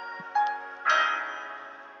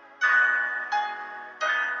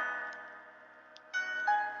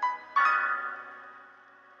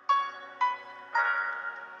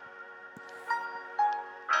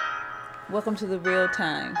Welcome to the Real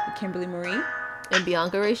Time with Kimberly Marie and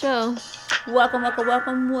Bianca Rachel. Welcome,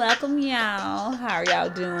 y'all. How are y'all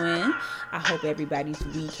doing? I hope everybody's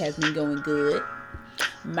week has been going good.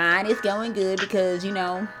 Mine is going good because,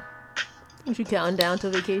 What you counting down to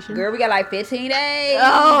vacation? girl, we got like 15 days.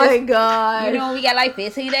 Oh my god. We got like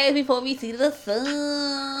 15 days before we see the sun.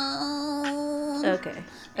 Okay.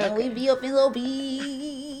 And we be up in Little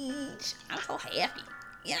Beach. I'm so happy.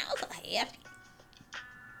 I'm so happy.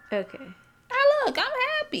 Okay. I'm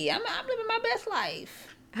happy. I'm living my best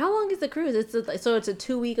life. How long is the cruise? It's a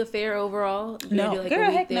 2-week affair overall. No,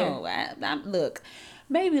 girl, heck no. Look,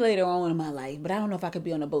 maybe later on in my life, but I don't know if I could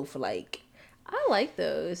be on a boat for like. I like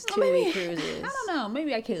those 2-week cruises. I don't know.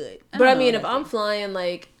 Maybe I could. But I mean, if I'm flying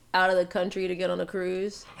like out of the country to get on a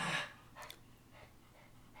cruise,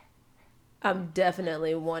 I'm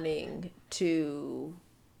definitely wanting to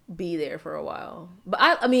be there for a while.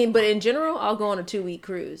 But but in general, I'll go on a 2-week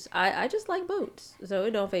cruise. I just like boats, so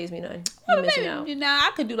it don't faze me none. I'm missing out.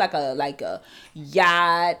 I could do like a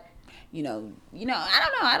yacht. I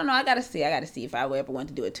don't know. I gotta see if I would ever want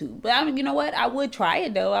to do it too. But I mean, you know what? I would try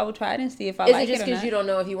it though. I would try it and see if I like it. Is it just because you don't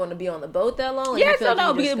know if you want to be on the boat that long? Yeah,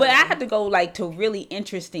 but I have to go like to really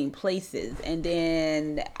interesting places, and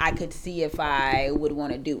then I could see if I would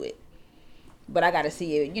want to do it. But I gotta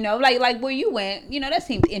see it, like where you went, that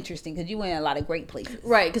seemed interesting because you went a lot of great places.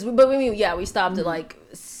 Right, we stopped at like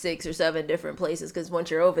 6 or 7 different places because once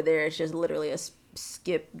you're over there, it's just literally a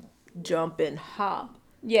skip, jump, and hop.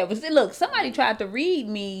 Yeah, but look, somebody tried to read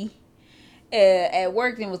me at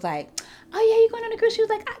work and was like, "Oh yeah, you going on a cruise?" She was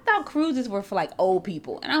like, "I thought cruises were for like old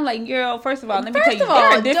people," and I'm like, "Girl, first of all, let me tell you, there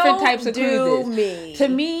are different types of cruises." To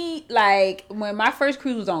me, like when my first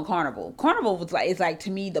cruise was on Carnival was like, it's like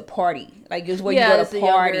to me the party, like it's where you go to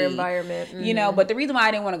party environment, But the reason why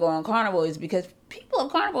I didn't want to go on Carnival is because people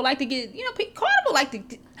of Carnival like to get, Carnival like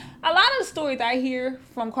to. A lot of the stories I hear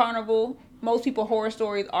from Carnival. Most people horror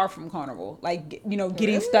stories are from Carnival, like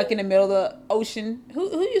getting stuck in the middle of the ocean. Who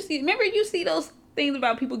you see? Remember you see those things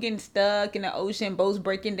about people getting stuck in the ocean, boats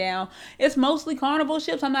breaking down. It's mostly Carnival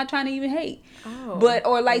ships. I'm not trying to even hate,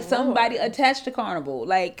 or like somebody attached to Carnival.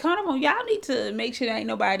 Like Carnival, y'all need to make sure there ain't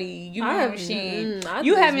nobody. You haven't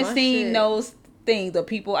seen those things of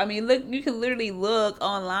people. I mean, look, you can literally look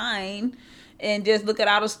online. And just look at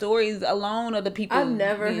all the stories alone of the people. I've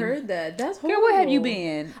never heard that. That's horrible. Girl, where have you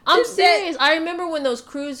been? I'm serious. I remember when those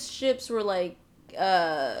cruise ships were like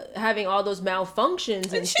having all those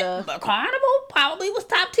malfunctions and stuff. But Carnival probably was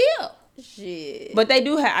top tier. Shit. But they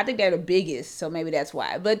do have, I think they're the biggest, so maybe that's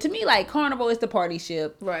why. But to me, like, Carnival is the party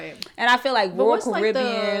ship. Right. And I feel like Royal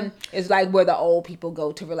Caribbean is like where the old people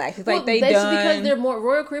go to relax. It's like that's because they're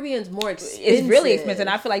Royal Caribbean's more expensive. It's really expensive. And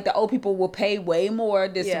I feel like the old people will pay way more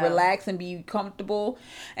just to relax and be comfortable.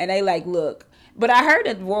 And they like, look. But I heard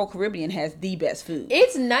that Royal Caribbean has the best food.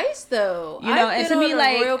 It's nice though. And to me,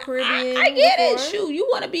 like, Royal Caribbean I get it. Shoot, you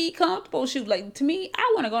want to be comfortable. Shoot, like, to me,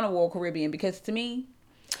 I want to go on a Royal Caribbean because to me,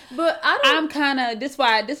 but I'm kind of this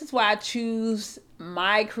is why I choose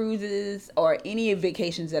my cruises or any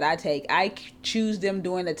vacations that I take. I choose them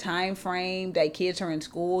during the time frame that kids are in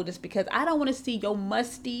school, just because I don't want to see your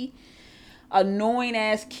musty, annoying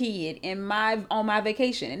ass kid on my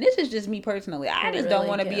vacation. And this is just me personally. I just don't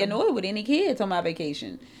want to be annoyed with any kids on my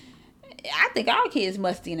vacation. I think our kids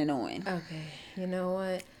musty and annoying. Okay, you know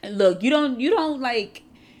what? Look, you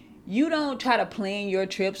don't try to plan your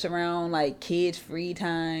trips around like kids' free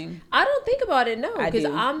time. I don't think about it, no, because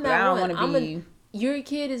I'm not. I don't want to be. Your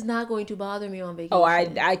kid is not going to bother me on vacation. Oh,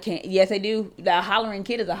 I can't. Yes, I do. The hollering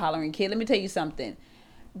kid is a hollering kid. Let me tell you something.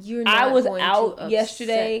 I was out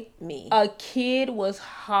yesterday. A kid was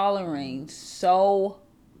hollering so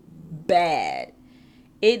bad,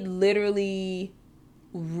 it literally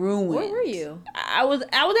ruined. Where were you? I was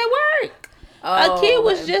at work. A kid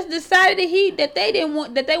was just decided that they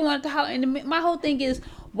wanted to holler. And my whole thing is,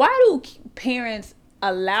 why do parents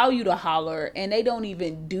allow you to holler and they don't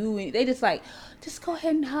even do it? They just like, just go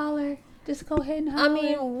ahead and holler. Just go ahead and holler. I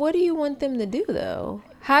mean, what do you want them to do though?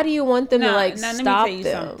 How do you want them to like stop them? Let me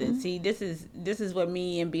tell you something. See, this is what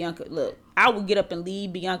me and Bianca look. I would get up and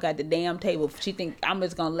leave Bianca at the damn table if she think I'm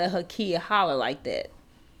just gonna let her kid holler like that.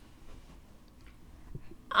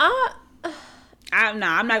 I'm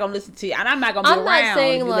not gonna listen to you, and I'm not gonna be around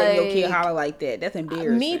if you let your kid holler like that. That's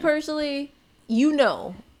embarrassing. Me personally,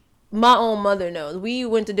 my own mother knows. We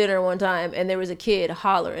went to dinner one time, and there was a kid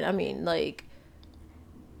hollering. I mean, like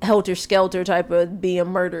helter skelter type of being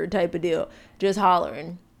murdered type of deal, just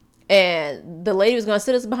hollering. And the lady was gonna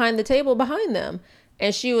sit us behind the table behind them,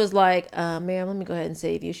 and she was like, "Ma'am, let me go ahead and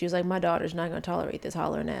save you." She was like, "My daughter's not gonna tolerate this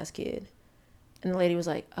hollering ass kid." And the lady was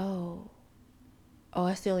like, "Oh." Oh,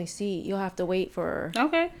 that's the only seat. You'll have to wait for.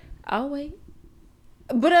 Okay. I'll wait.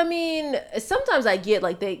 But I mean, sometimes I get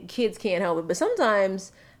like the kids can't help it, but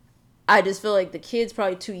sometimes I just feel like the kids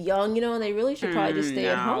probably too young, and they really should probably just stay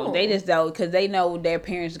at home. They just don't, because they know their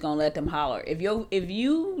parents are gonna let them holler. If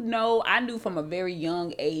you know, I knew from a very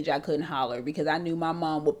young age I couldn't holler because I knew my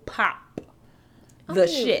mom would pop the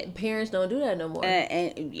shit. Parents don't do that no more.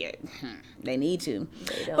 And yeah, they need to.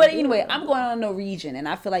 They But anyway, I'm going on Norwegian, and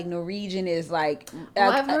I feel like Norwegian is like,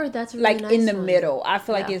 I've heard that's a really like nice in the one. middle. I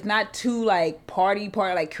feel like Yeah. it's not too like party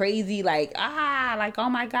like crazy, like like oh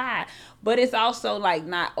my god. But it's also like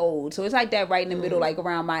not old, so it's like that right in the middle, like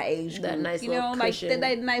around my age group. That nice little like cushion.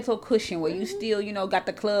 that nice little cushion where you still got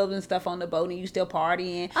the clubs and stuff on the boat, and you still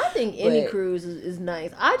partying. I think any But- cruise is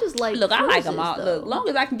nice. I just like Look, I like them cruises, all. though. Look, long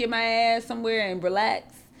as I can get my ass somewhere and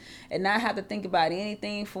relax and not have to think about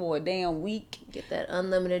anything for a damn week, Get that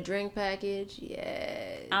unlimited drink package.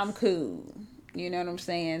 Yes. I'm cool. You know what I'm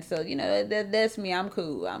saying? So, that's me. I'm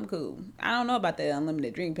cool. I don't know about that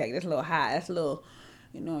unlimited drink pack. That's a little high. That's a little,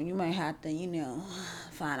 you might have to,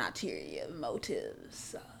 find ulterior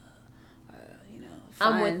motives.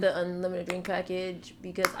 I'm find- with the unlimited drink package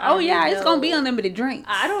because Oh, yeah, it's going to be know- unlimited drinks.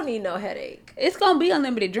 I don't need no headache. It's going to be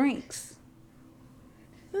unlimited drinks.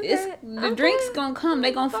 Okay, The drinks going to come.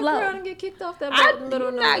 They going to Fuck flow. around and get kicked off that boat in the middle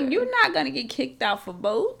of nowhere. You're not gonna get kicked out for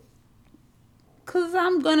both, cause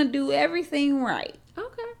I'm gonna do everything right.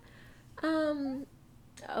 Okay.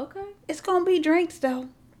 Okay. It's gonna be drinks though.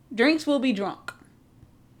 Drinks will be drunk.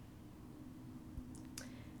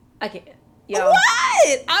 I can't. Yo.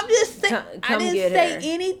 What? I'm just saying. I Come didn't get say her.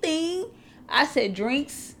 anything. I said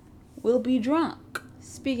drinks will be drunk.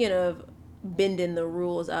 Speaking of bending the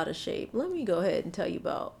rules out of shape, let me go ahead and tell you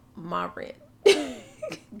about my rant.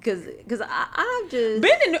 Cause I just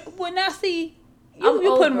Bending. Well, now see, I'm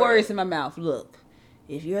you putting over words in my mouth. Look,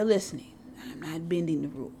 if you're listening, I'm not bending the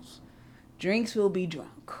rules. Drinks will be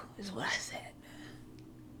drunk. Is what I said.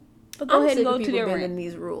 But go I'm ahead and sick go of to people their bending rant.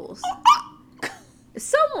 these rules.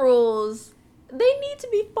 Some rules they need to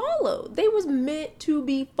be followed. They was meant to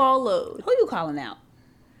be followed. Who you calling out?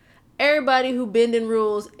 Everybody who bending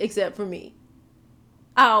rules except for me.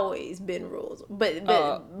 I always bend rules, but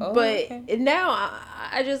okay. now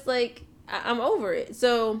I just like I'm over it.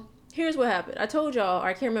 So here's what happened. I told y'all, or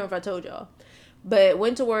I can't remember if I told y'all, but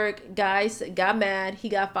went to work. Guys got mad. He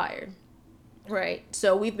got fired. Right.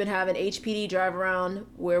 So we've been having HPD drive around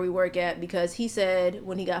where we work at because he said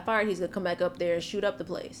when he got fired, he's gonna come back up there and shoot up the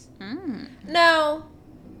place. Now,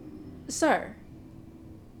 sir,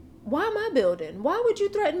 why my building? Why would you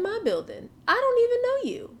threaten my building? I don't even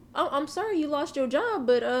know you. I'm sorry you lost your job,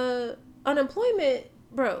 but unemployment,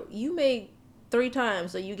 bro, you make 3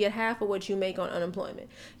 times, so you get half of what you make on unemployment.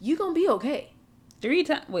 You gonna be okay. 3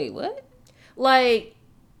 times. Wait, what? Like,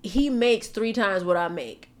 he makes 3 times what I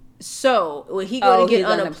make. So when he gonna get his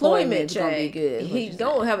unemployment unemployment's gonna be check, good, is what he you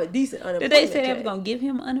gonna saying. have a decent Did unemployment they say they check. was gonna give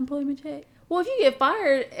him an unemployment check? Well, if you get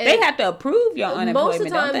fired, They have to approve your unemployment, most of the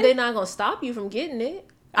time don't they're not gonna stop you from getting it.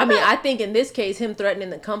 I think in this case, him threatening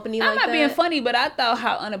the company I'm like not that. being funny, but I thought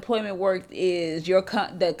how unemployment worked is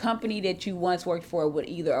the company that you once worked for would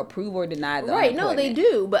either approve or deny the Right? No, unemployment. they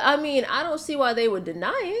do. But I mean, I don't see why they would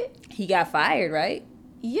deny it. He got fired, right?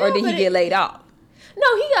 Yeah, Or did he but get laid off?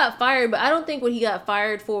 No, he got fired, but I don't think what he got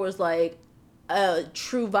fired for was like a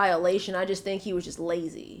true violation. I just think he was just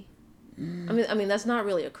lazy. I mean that's not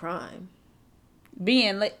really a crime.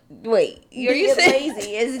 Being wait, are you Being saying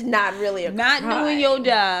lazy is not really a not crime. doing your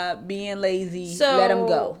job, being lazy, So let him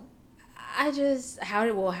go. I just how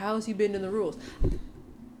has he been in the rules?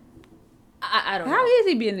 I don't How know. is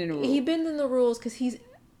he being in the rules? He been in the rules because he's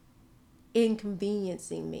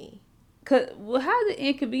inconveniencing me. Well, how's it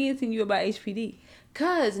inconveniencing you about HPD?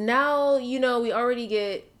 Cause now we already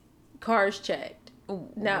get cars checked.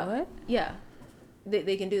 Now, What? yeah,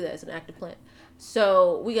 they can do that. It's an active plan.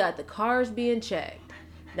 So we got the cars being checked.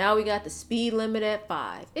 Now we got the speed limit at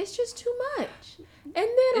 5. It's just too much. And then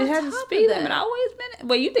It on has a top speed of that, limit always been.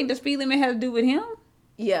 Wait, you think the speed limit has to do with him?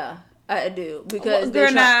 yeah, I do because Well,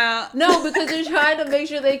 girl, now no, because they're trying to make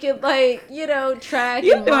sure they can track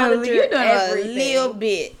you're and monitor doing everything. a little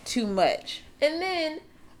bit too much. And then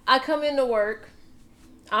I come into work.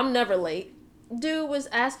 I'm never late. Dude was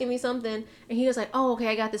asking me something, and he was like, "Oh, okay,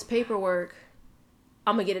 I got this paperwork.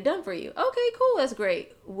 I'm gonna get it done for you." Okay, cool, that's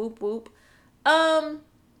great. Whoop whoop.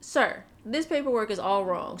 Sir, this paperwork is all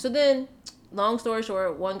wrong. So then, long story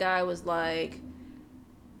short, one guy was like,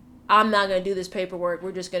 "I'm not gonna do this paperwork.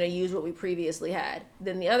 We're just gonna use what we previously had."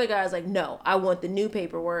 Then the other guy was like, "No, I want the new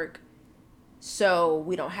paperwork, so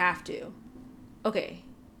we don't have to." Okay.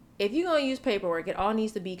 if you're going to use paperwork, it all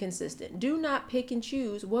needs to be consistent. Do not pick and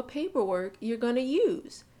choose what paperwork you're going to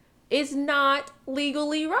use. It's not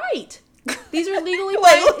legally right. These are legally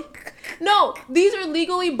binding. No, these are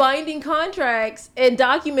legally binding contracts and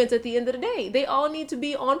documents at the end of the day. They all need to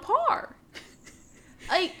be on par.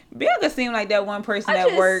 Like, Bianca seemed like that one person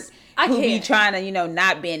at work who be trying to,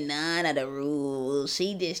 not bend none of the rules.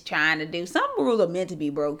 She just trying to do. Some rules are meant to be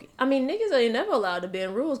broken. I mean, niggas ain't never allowed to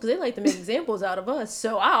bend rules because they like to make examples out of us.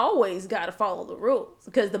 So I always got to follow the rules.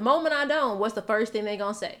 Because the moment I don't, what's the first thing they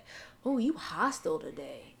going to say? Oh, you hostile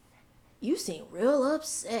today. You seem real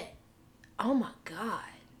upset. Oh my God.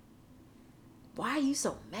 Why are you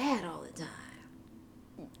so mad all the time?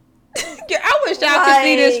 I wish y'all could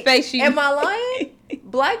see this face. Am I lying?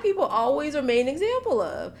 Black people always are made an example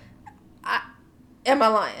of. Am I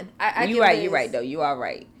lying? You're right though. You are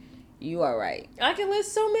right. You are right. I can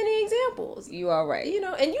list so many examples. You are right.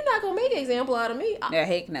 And you're not gonna make an example out of me. No,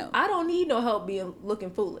 heck no. I don't need no help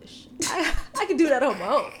looking foolish. I can do that on my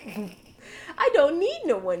own. I don't need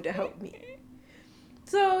no one to help me.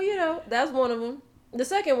 So, that's one of them. The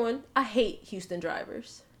second one, I hate Houston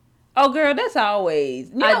drivers. Oh, girl, that's always.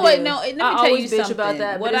 You know what? No, let me tell you something. About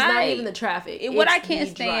that, but it's not even the traffic. What I can't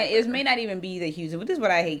stand is may not even be the Houston, but this is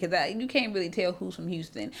what I hate because you can't really tell who's from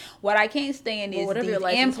Houston. What I can't stand is these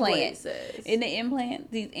implants.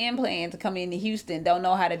 These implants come into Houston, don't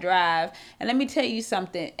know how to drive. And let me tell you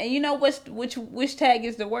something. And you know which tag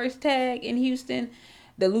is the worst tag in Houston?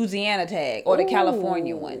 The Louisiana tag or the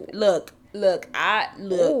California one. Look, I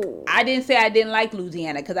didn't say I didn't like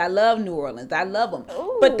Louisiana because I love New Orleans. I love them.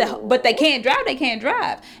 But they can't drive. They can't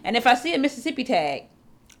drive. And if I see a Mississippi tag,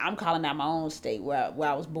 I'm calling out my own state where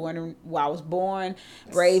I was born,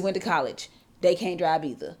 raised, went to college. They can't drive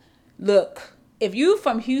either. Look, if you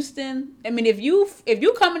from Houston, if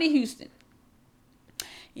you coming to Houston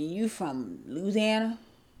and you from Louisiana,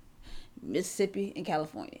 Mississippi, and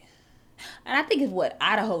California, and I think it's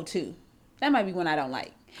Idaho too. That might be one I don't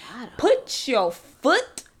like. Put your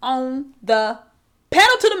foot on the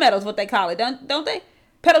pedal to the metal is what they call it, don't they?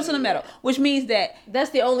 Pedal to the metal, which means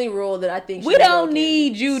that's the only rule that I think we don't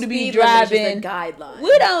need you to be driving. Guideline.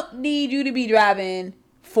 We don't need you to be driving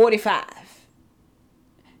 45.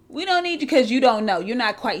 We don't need you because you don't know. You're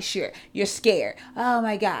not quite sure. You're scared. Oh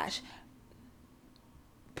my gosh.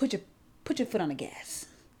 Put your foot on the gas,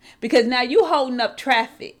 because now you holding up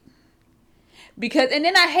traffic. And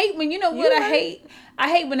then I hate when I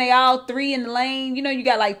hate when they all three in the lane. You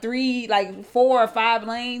got like 4 or 5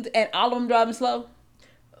 lanes and all of them driving slow.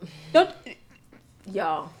 Don't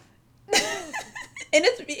y'all.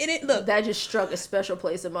 Look, that just struck a special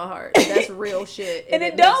place in my heart. That's real shit. And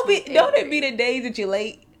it don't it be the days that you're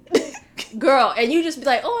late. Girl, and you just be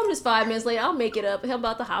like, oh, I'm just 5 minutes late. I'll make it up. I'm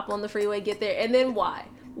about to hop on the freeway, get there. And then why?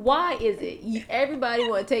 Why is it everybody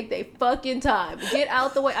want to take their fucking time? Get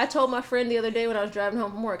out the way. I told my friend the other day when I was driving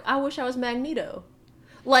home from work, I wish I was Magneto.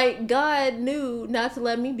 Like, God knew not to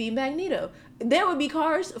let me be Magneto. There would be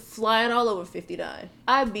cars flying all over 59.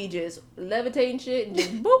 I'd be just levitating shit and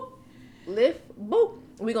just boop, lift, boop.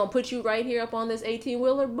 We gonna put you right here up on this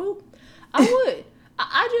 18-wheeler, boop. I would.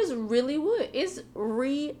 I just really would. It's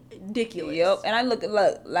ridiculous. Yep. And I look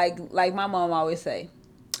like my mom always say,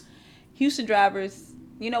 Houston drivers,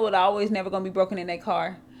 you know what always never gonna be broken in their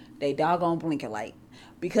car? They doggone blinker light.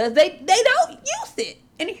 Because they don't use it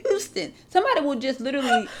in Houston. Somebody will just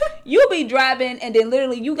literally, you'll be driving and then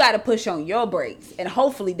literally you gotta push on your brakes. And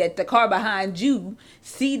hopefully that the car behind you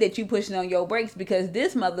see that you pushing on your brakes, because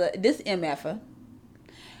this MFer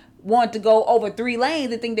want to go over 3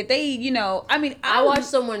 lanes and think that they, I watched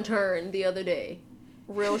someone turn the other day.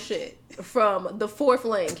 Real shit. From the 4th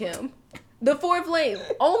lane, Kim. The 4th lane.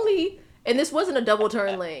 Only... And this wasn't a double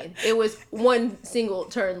turn lane. It was one single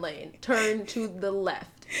turn lane. Turn to the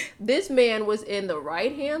left. This man was in the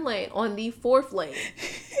right-hand lane on the 4th lane.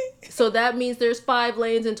 So that means there's 5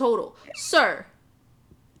 lanes in total. Sir,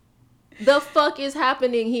 the fuck is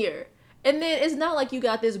happening here? And then it's not like you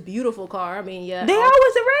got this beautiful car. I mean, yeah. They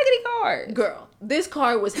always a raggedy car. Girl, this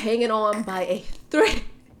car was hanging on by a thread.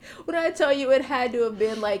 When I tell you it had to have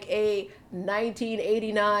been like a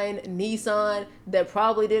 1989 Nissan that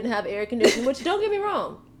probably didn't have air conditioning, which don't get me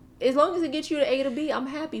wrong, as long as it gets you to A to B, I'm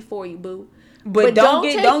happy for you, boo. But don't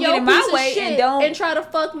get in my way and try to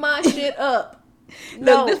fuck my shit up.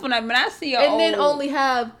 No. Look, this one, when I see then only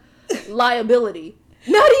have liability,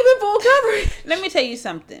 not even full coverage. Let me tell you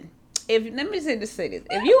something. Let me say this.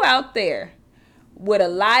 If you out there with a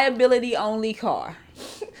liability only car,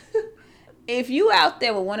 if you out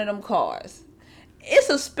there with one of them cars, it's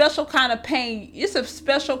a special kind of pain. It's a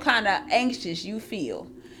special kind of anxious you feel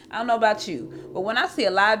I don't know about you, but when I see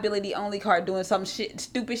a liability only car doing some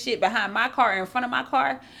stupid shit behind my car or in front of my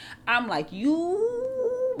car, I'm like,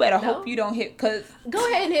 you better hope you don't hit. Cause go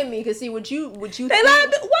ahead and hit me. Cause see what you they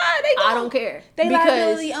liability. Why they? I don't care. They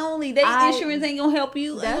liability only. They insurance ain't gonna help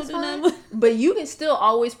you. That's fine. But you can still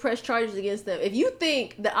always press charges against them. If you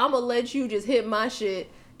think that I'm gonna let you just hit my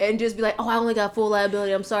shit and just be like, oh, I only got full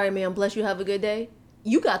liability. I'm sorry, man. Bless you. Have a good day.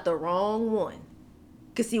 You got the wrong one.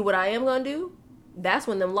 Cause see what I am gonna do. That's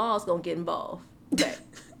when them laws gonna get involved.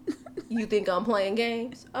 You think I'm playing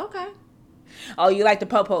games? Okay. Oh, you like the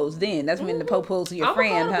popos then? That's when the popos are your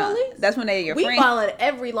friend, huh? Police. That's when they're your friend. We filing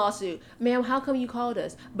every lawsuit. Ma'am, how come you called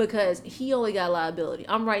us? Because he only got liability.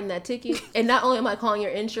 I'm writing that ticket. And not only am I calling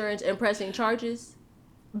your insurance and pressing charges,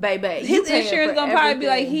 baby. His insurance gonna probably be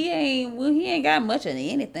like, he ain't got much of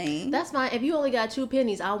anything. That's fine. If you only got 2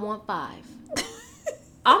 pennies, I want 5.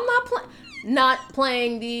 I'm not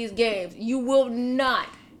playing these games. You will not.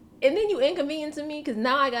 And then you inconvenience me because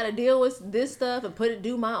now I got to deal with this stuff and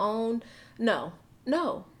do my own. No.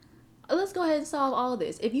 Let's go ahead and solve all of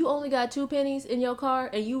this. If you only got 2 pennies in your car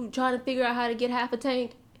and you trying to figure out how to get half a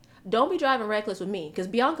tank, don't be driving reckless with me because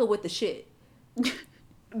Bianca with the shit.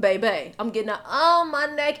 Baby, I'm getting out my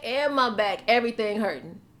neck and my back. Everything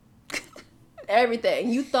hurting.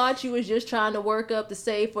 Everything. You thought you was just trying to work up to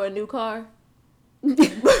save for a new car?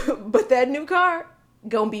 But that new car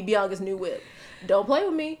gonna be Bianca's new whip. Don't play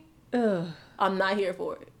with me. Ugh. I'm not here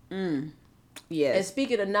for it. Yes. And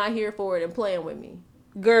speaking of not here for it and playing with me,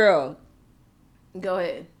 girl, go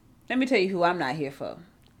ahead. Let me tell you who I'm not here for.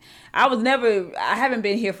 I haven't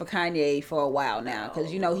been here for Kanye for a while now because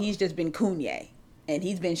he's just been Kanye and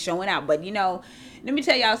he's been showing out. But let me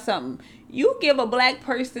tell y'all something. You give a black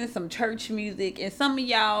person some church music and some of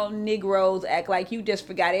y'all Negroes act like you just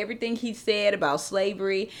forgot everything he said about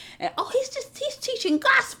slavery. And he's teaching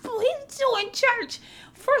gospel. He's doing church.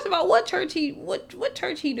 First of all, what church he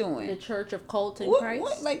doing? The Church of Colton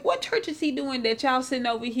Christ. What church is he doing that y'all sitting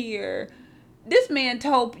over here? This man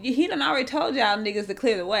he done already told y'all niggas to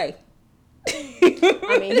clear the way.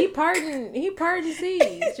 I mean, he pardoned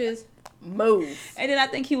seas. Just move. And then I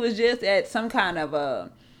think he was just at some kind of I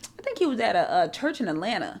think he was at a church in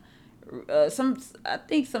Atlanta. What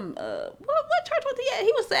church was he at?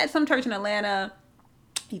 He was at some church in Atlanta.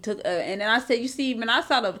 He took, and then I said, you see, when I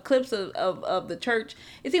saw the clips of the church,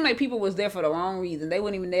 it seemed like people was there for the wrong reason. They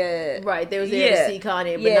weren't even there. Right, they was there to see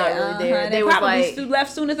Kanye, but not really there. They was probably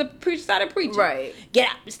left soon as the preacher started preaching. Right. Get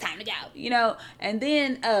out, it's time to go, And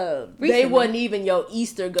then, recently, they wasn't even your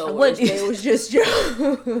Easter goers. They was just your...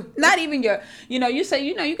 Not even your, you say,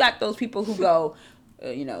 you got those people who go,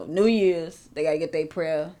 New Year's, they gotta get their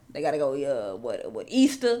prayer. They gotta go, what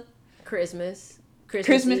Easter, Christmas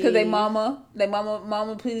because they mama,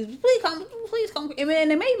 please come. And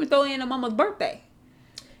they may even throw in a mama's birthday.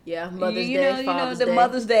 Yeah, Mother's Day, Father's Day.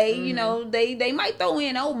 Mother's Day. Mm-hmm. They might throw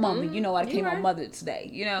in old mama. Mm-hmm. I came on Mother's Day.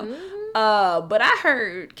 Mm-hmm. But I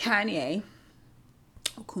heard Kanye.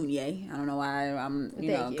 I don't know why I'm.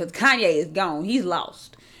 Because Kanye is gone. He's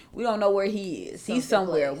lost. We don't know where he is. He's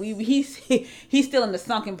somewhere. He's still in the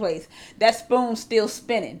sunken place. That spoon's still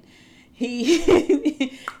spinning.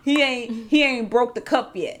 He ain't broke the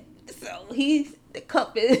cup yet. So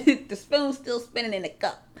the spoon's still spinning in the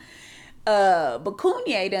cup. But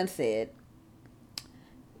Kanye done said,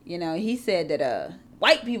 he said that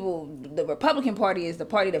white people, the Republican Party is the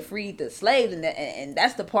party that freed the slaves, and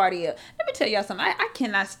that's the party of. Let me tell y'all something. I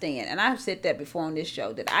cannot stand, and I've said that before on this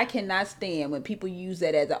show, that I cannot stand when people use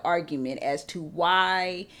that as an argument as to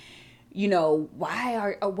why.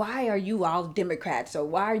 Why are you all Democrats, or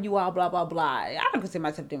why are you all blah blah blah? I don't consider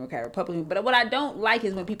myself Democrat or Republican, but what I don't like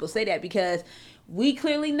is when people say that, because we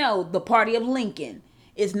clearly know the party of Lincoln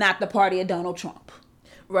is not the party of Donald Trump.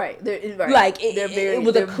 Right. Like it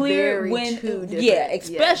was a clear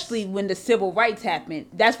especially when the civil rights happened.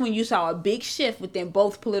 That's when you saw a big shift within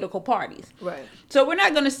both political parties. Right. So we're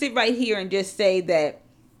not going to sit right here and just say that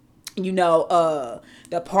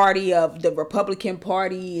the party of the Republican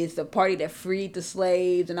Party is the party that freed the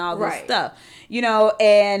slaves and all this stuff,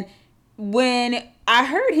 and when I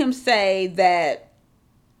heard him say that,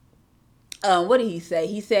 what did he say?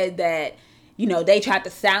 He said that, they tried to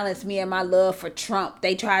silence me and my love for Trump.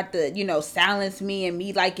 They tried to, silence me and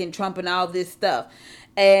me liking Trump and all this stuff.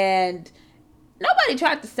 And nobody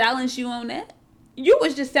tried to silence you on that. You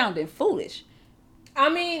was just sounding foolish. I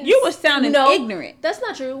mean, you were sounding ignorant. That's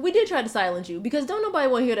not true. We did try to silence you because don't nobody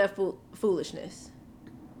want to hear that foolishness.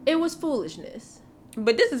 It was foolishness.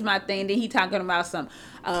 But this is my thing. Then he talking about some.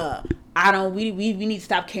 I don't. We need to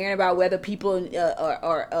stop caring about whether people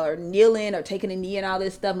are kneeling or taking a knee and all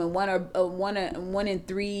this stuff. And one in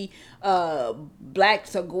three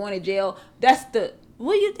blacks are going to jail. That's the.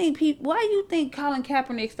 What do you think? Why do you think Colin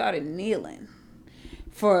Kaepernick started kneeling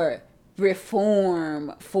for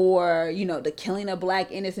reform, for the killing of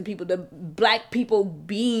black innocent people, the black people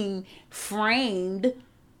being framed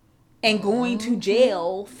and going to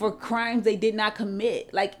jail for crimes they did not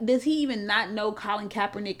commit? Like, does he even not know Colin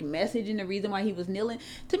Kaepernick's message and the reason why he was kneeling?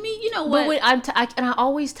 To me, you know what? But I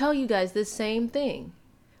always tell you guys the same thing.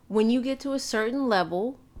 When you get to a certain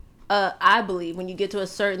level, I believe when you get to a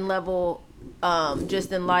certain level,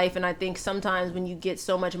 just in life, and I think sometimes when you get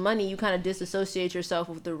so much money, you kind of disassociate yourself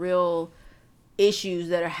with the real issues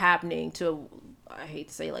that are happening to, I hate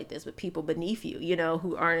to say it like this, but people beneath you,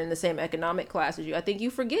 who aren't in the same economic class as you. I think you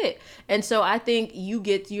forget. And so I think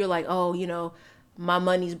you're like, oh, my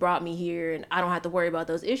money's brought me here and I don't have to worry about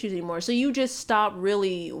those issues anymore. So you just stop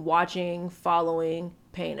really watching, following,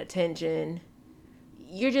 paying attention.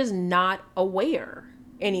 You're just not aware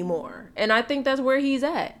anymore. And I think that's where he's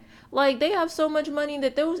at. Like, they have so much money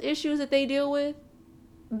that those issues that they deal with,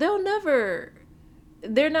 they're not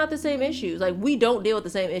the same issues. Like, we don't deal with the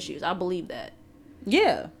same issues. I believe that.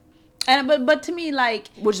 Yeah. And but to me, like,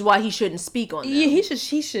 which is why he shouldn't speak on them. Yeah, he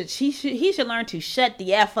should learn to shut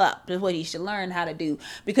the F up. Is what he should learn how to do.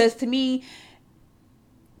 Because to me,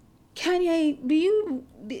 Kanye,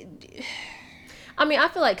 I mean, I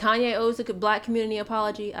feel like Kanye owes the black community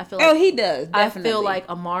apology. I feel like he does. Definitely. I feel like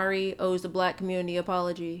Amari owes the black community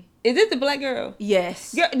apology. Is it the black girl?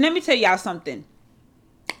 Yes. Girl, let me tell y'all something.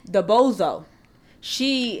 The bozo.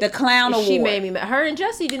 The clown award. She made me mad. Her and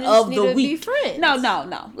Jesse didn't just need to be friends. No.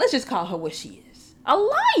 Let's just call her what she is. A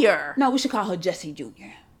liar. No, we should call her Jesse Jr.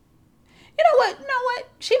 You know what?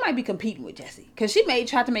 She might be competing with Jesse. Because she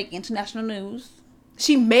tried to make international news.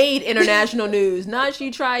 She made international news. Not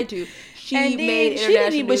she tried to. She made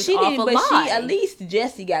international news off a lie. At least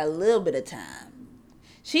Jesse got a little bit of time.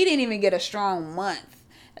 She didn't even get a strong month.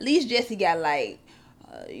 At least Jesse got 2-3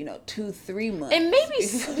 months. And maybe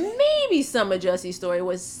some of Jesse's story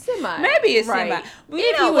was semi. Maybe it's right. semi. But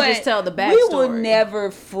if you would just tell the backstory. We will never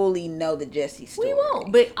fully know the Jessie story. We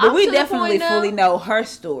won't. But we definitely fully know her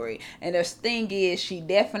story. And the thing is, she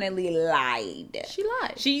definitely lied. She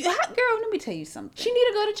lied. Girl, let me tell you something. She need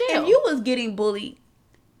to go to jail. If you was getting bullied,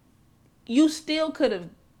 you still could have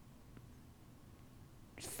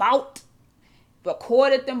fought,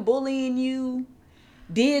 recorded them bullying you,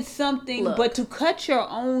 did something. Look, but to cut your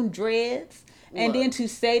own dreads and then to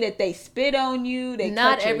say that they spit on you, they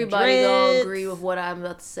not cut your everybody dreads. gonna agree with what I'm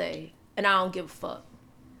about to say, and I don't give a fuck.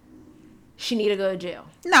 She need to go to jail.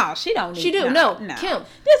 No, she don't need. She do. No, Kim.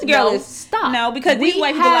 This girl is stop. No, because these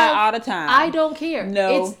white people lie all the time. I don't care.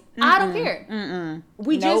 No, I don't care.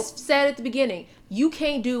 We just said at the beginning, you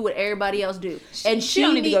can't do what everybody else do, and she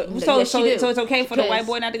don't need to go. So it's okay for the white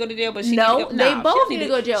boy not to go to jail, but she they both need to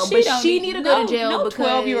go to jail. But she need to go to jail because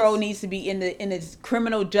 12-year-old needs to be in the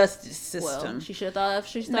criminal justice system. Well, she should have thought if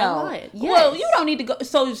she stopped lying. Yes. Well, you don't need to go.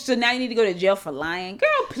 So now you need to go to jail for lying, girl.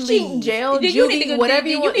 Please, jail, you need to go. Whatever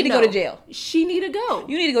you want. You need to go to jail. She need to go.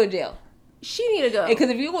 You need to go to jail. She need to go. Because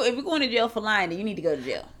if you're going to jail for lying, then you need to go to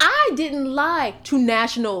jail. I didn't lie to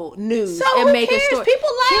national news so and make cares? a story. People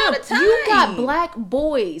lie all the time. You got black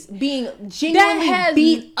boys being genuinely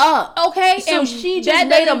beat up. Okay, so and she just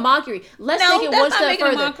made a mockery. Let's take it one step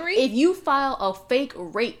further. If you file a fake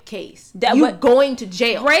rape case, you're going to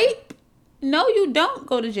jail. Rape? No, you don't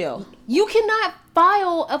go to jail. You cannot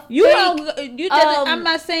file a you fake. I'm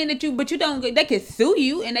not saying that but you don't. They can sue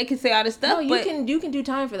you and they can say all this stuff. No, you can do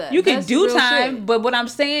time for that. You can do time, shit. But what I'm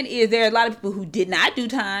saying is there are a lot of people who did not do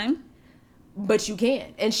time. But you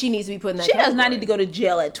can, and she needs to be put in that. She does not need to go to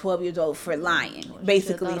jail at 12 years old for lying.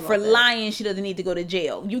 Basically, for lying, she doesn't need to go to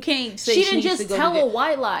jail. You can't say she didn't just tell a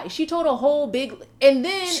white lie. She told a whole big, and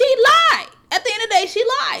then she lied. At the end of the day, she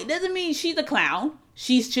lied. Doesn't mean she's a clown.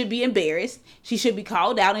 She should be embarrassed. She should be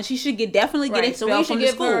called out, and she should definitely get expelled from the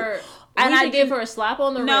school. And I give her a slap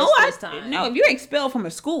on the wrist this time. No, if you're expelled from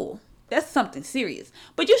a school, that's something serious.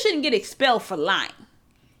 But you shouldn't get expelled for lying.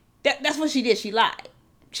 That's what she did. She lied.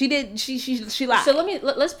 She did. She lied. So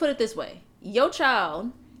let's put it this way. Your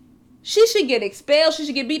child, she should get expelled. She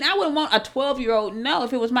should get beaten. I wouldn't want a 12-year-old. No,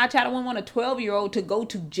 if it was my child, I wouldn't want a 12-year-old to go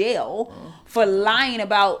to jail for lying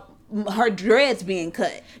about her dreads being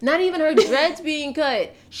cut. Not even her dreads being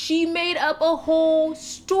cut. She made up a whole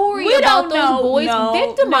story about those boys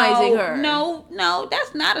victimizing her. No,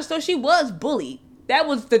 that's not a story. She was bullied. That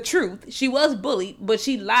was the truth. She was bullied, but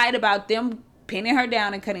she lied about them pinning her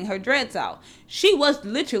down and cutting her dreads out. She was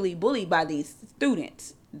literally bullied by these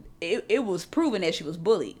students. It was proven that she was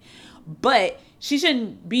bullied. But she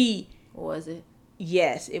shouldn't be... Was it?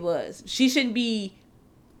 Yes, it was. She shouldn't be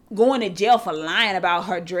going to jail for lying about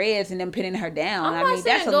her dreads and them pinning her down. I'm not saying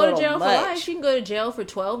that's a go little to jail much. for life. She can go to jail for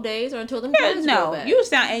 12 days or until them dreads grow back. You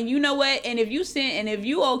sound, and you know what? And if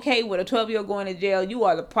you okay with a 12-year-old going to jail, you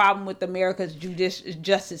are the problem with America's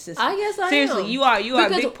justice system. I guess I Seriously, am. you are a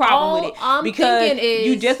big problem with it. I'm because thinking is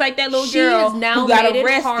you just like that little girl who got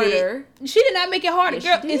arrested. She did not make it harder.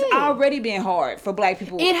 Yes, Girl, it's already been hard for black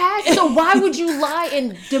people. It has. So why would you lie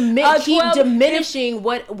and keep diminishing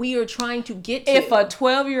what we are trying to get to? If a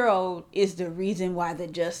 12-year-old is the reason why the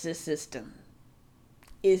justice system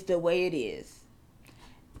is the way it is,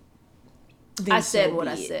 I said what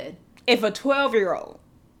I said. If a 12-year-old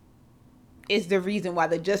is the reason why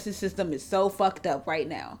the justice system is so fucked up right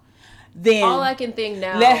now, then all I can think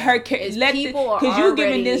now let her is because you're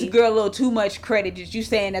giving this girl a little too much credit. Just you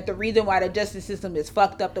saying that the reason why the justice system is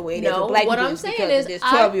fucked up the way it is with black people is because of this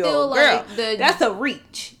 12-year-old girl. That's a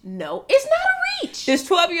reach. No, it's not a reach. This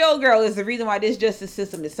 12-year-old girl is the reason why this justice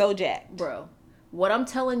system is so jacked. Bro, what I'm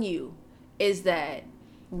telling you is that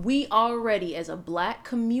we already, as a black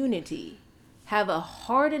community, have a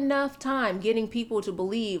hard enough time getting people to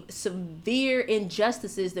believe severe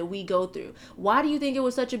injustices that we go through. Why do you think it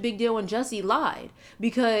was such a big deal when Jussie lied?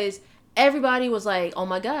 Because everybody was like, "Oh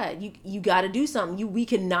my God, you got to do something. We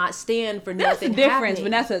cannot stand for nothing." That's the difference happening.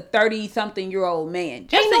 when that's a 30-something-year-old man.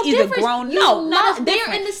 Jussie is a grown.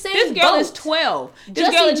 They're in the same This girl boat. is 12.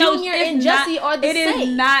 Jussie Jr. and Jussie are the same. It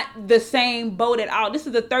is not the same boat at all. This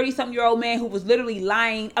is a 30-something-year-old man who was literally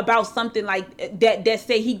lying about something like that. That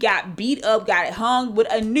said he got beat up, got hung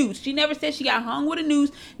with a noose. She never said she got hung with a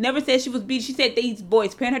noose. Never said she was beat. She said these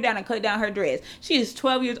boys pinned her down and cut down her dress. She is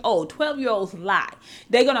 12 years old. 12-year-olds lie.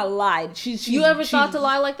 They're gonna lie. You ever thought to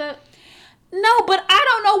lie like that? No, but I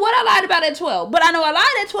don't know what I lied about at 12. But I know I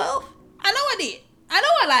lied at 12. I know I did. I know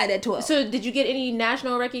I lied at 12. So did you get any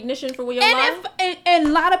national recognition for what you lied? And a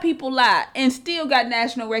lot of people lied and still got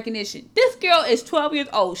national recognition. This girl is 12 years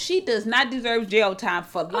old. She does not deserve jail time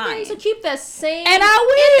for lying. Okay, so keep that same and I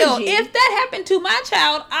will. energy. If that happened to my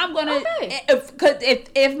child, I'm gonna. Okay.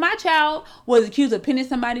 If my child was accused of pinning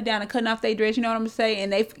somebody down and cutting off their dress, you know what I'm saying,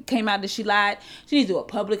 and they came out that she lied, she needs to do a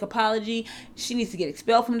public apology. She needs to get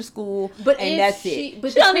expelled from the school. And that's it. She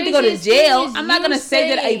don't need to go to jail. I'm not gonna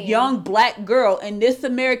say that a young black girl in this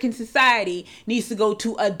American society needs to go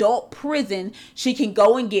to adult prison. She can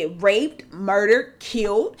go and get raped, murdered,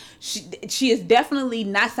 killed. She is definitely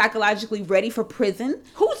not psychologically ready for prison.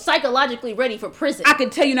 Who's psychologically ready for prison? I can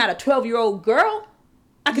tell you, not a 12-year-old girl.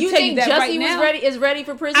 I can tell you that right now. Jussie is ready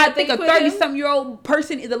for prison? I think a 30-something-year-old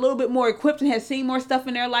person is a little bit more equipped and has seen more stuff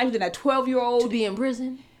in their life than a 12-year-old. To be in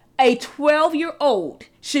prison? A 12-year-old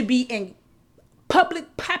should be in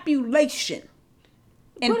public population.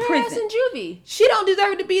 In Put her prison. ass in juvie. She don't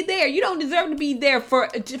deserve to be there. You don't deserve to be there for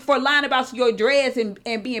lying about your dreads and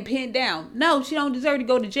being pinned down. No, she don't deserve to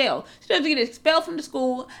go to jail. She deserves to get expelled from the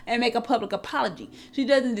school and make a public apology. She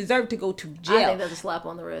doesn't deserve to go to jail. I think that's a slap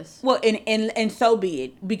on the wrist. Well, and so be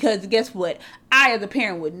it. Because guess what? I, as a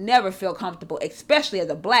parent, would never feel comfortable, especially as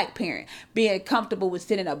a black parent, being comfortable with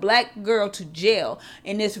sending a black girl to jail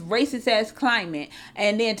in this racist ass climate,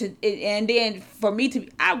 and then for me to,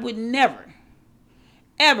 I would never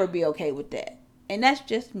ever be okay with that. And that's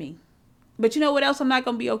just me. But you know what else I'm not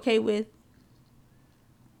going to be okay with?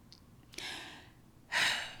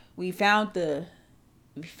 We finally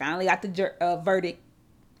got the verdict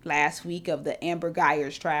last week of the Amber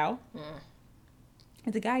Guyger's trial.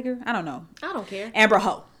 Is it Geiger? I don't know. I don't care. Amber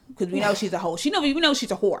Hoe. Because we know she's a hoe. We know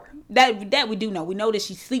she's a whore. That we do know. We know that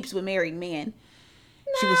she sleeps with married men.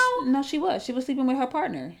 She was sleeping with her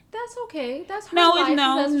partner. That's okay. That's her life.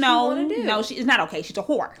 It's not okay. She's a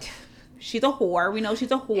whore. She's a whore. We know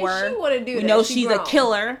she's a whore. If she want to do we know she's a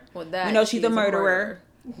killer. Well, we know she's a murderer.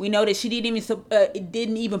 We know that she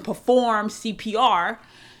didn't even perform CPR.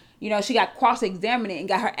 You know, she got cross-examined and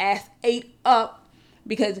got her ass ate up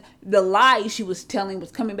because the lie she was telling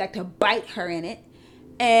was coming back to bite her in it.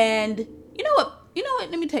 And you know what?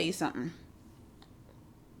 Let me tell you something.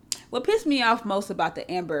 What pissed me off most about the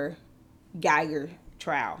Amber Guyger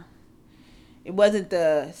trial, it wasn't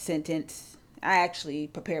the sentence. I actually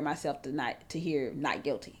prepared myself to hear not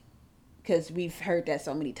guilty, because we've heard that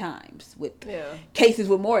so many times with cases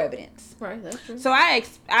with more evidence. Right, that's true. So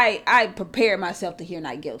I prepared myself to hear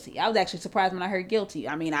not guilty. I was actually surprised when I heard guilty.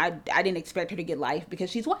 I mean, I didn't expect her to get life because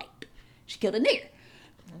she's white. She killed a nigger.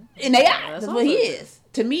 In their eyes, that's what he is.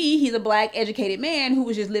 To me, he's a black, educated man who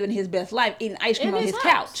was just living his best life, eating ice cream on his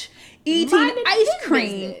couch. Eating ice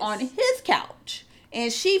cream on his couch.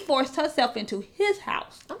 and she forced herself into his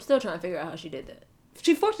house. I'm still trying to figure out how she did that.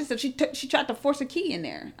 She forced herself. She tried to force a key in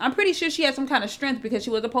there. I'm pretty sure she had some kind of strength because she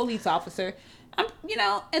was a police officer.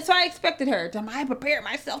 And so I expected her to. I prepared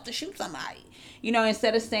myself to shoot somebody.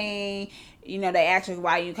 Instead of saying, they asked her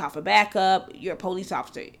why you call for backup. You're a police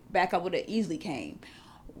officer. Backup would have easily came.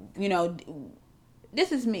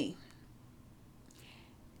 This is me.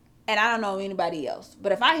 And I don't know anybody else.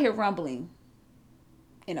 But if I hear rumbling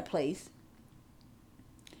in a place,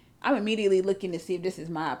 I'm immediately looking to see if this is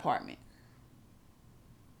my apartment.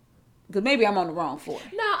 Because maybe I'm on the wrong floor.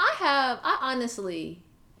 No, I honestly,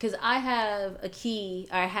 because I have a key.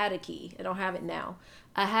 I had a key. I don't have it now.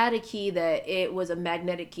 I had a key that it was a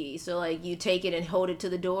magnetic key. So, like, you take it and hold it to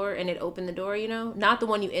the door and it opened the door, Not the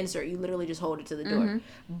one you insert. You literally just hold it to the door. Mm-hmm.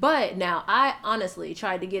 But now, I honestly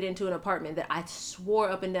tried to get into an apartment that I swore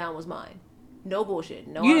up and down was mine. No bullshit.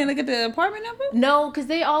 No. You didn't look at the apartment number? No, because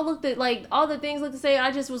they all looked at, like, all the things looked the same.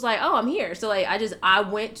 I just was like, oh, I'm here. So, like, I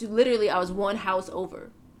went to, literally, I was one house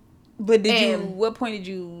over. But what point did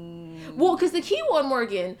you... Well, because the key wasn't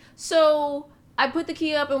working. So I put the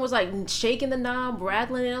key up and was like shaking the knob,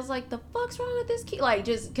 rattling it. And I was like, the fuck's wrong with this key? Like,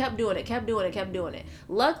 just kept doing it.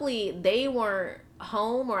 Luckily, they weren't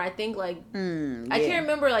home, or I think, like, I can't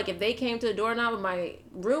remember, like, if they came to the doorknob, but my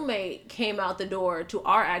roommate came out the door to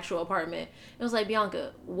our actual apartment. It was like,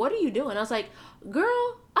 Bianca, what are you doing? I was like,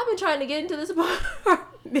 girl, I've been trying to get into this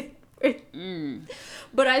apartment.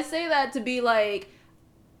 But I say that to be like,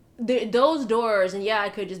 those doors, and I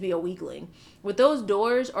could just be a weakling, but those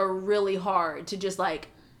doors are really hard to just, like,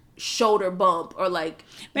 shoulder bump, or, like,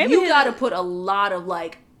 maybe you gotta put a lot of,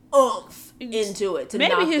 like, oomph into it to knock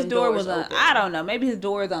them doors open. Maybe his door was I don't know, maybe his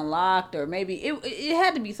door is unlocked, or maybe it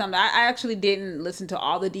had to be something. I actually didn't listen to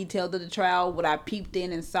all the details of the trial. What I peeped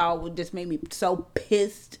in and saw would just made me so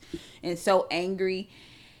pissed and so angry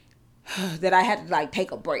that I had to, like,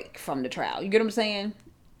 take a break from the trial. You get what I'm saying?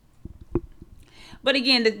 But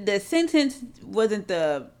again, the sentence wasn't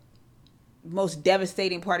the most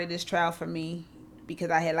devastating part of this trial for me,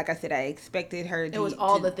 because I expected her to, it was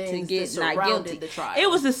all the things that surrounded the trial. It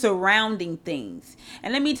was the surrounding things.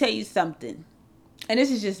 And let me tell you something, and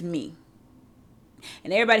this is just me,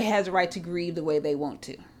 and everybody has the right to grieve the way they want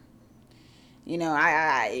to.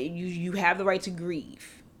 You have the right to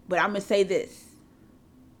grieve. But I'm going to say this.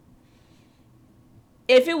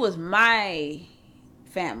 If it was my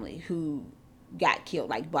family who got killed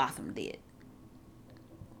like Botham did,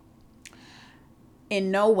 in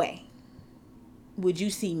no way would you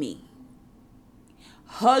see me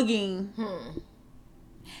hugging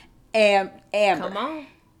Amber, come on,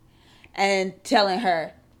 and telling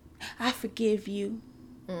her, I forgive you.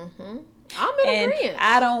 Mm-hmm. I'm in agreement.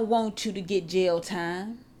 I don't want you to get jail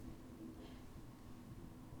time.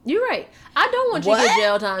 You're right. I don't want you to get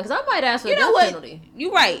jail time, because I might ask for a death penalty.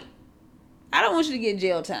 You're right. I don't want you to get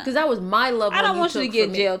jail time. Because that was my love. I don't want you to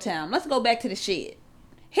get jail time. Let's go back to the shed.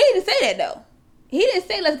 He didn't say that, though. He didn't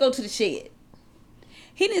say let's go to the shed.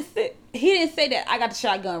 He didn't say that I got the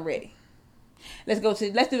shotgun ready. Let's do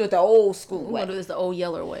it the old school way. We're gonna do this the old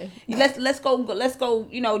Yeller way. Let's go,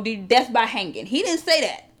 do death by hanging. He didn't say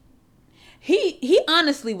that. He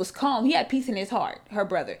honestly was calm. He had peace in his heart,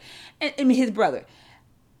 his brother.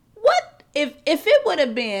 What if it would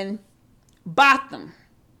have been Botham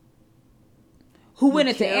who went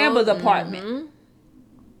into Amber's apartment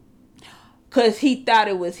because he thought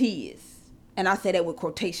it was his, and I say that with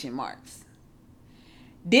quotation marks,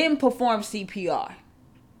 didn't perform CPR.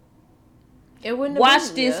 It wouldn't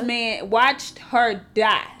have watched her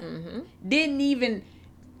die. Mm-hmm. Didn't even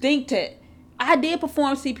think to. I did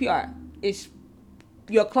perform CPR.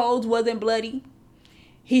 Your clothes wasn't bloody.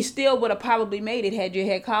 He still would have probably made it had you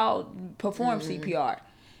had performed CPR.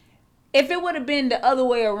 If it would have been the other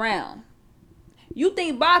way around, you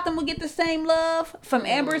think Botham would get the same love from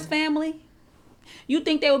Amber's family? You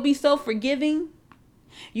think they would be so forgiving?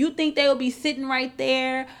 You think they would be sitting right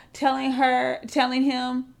there telling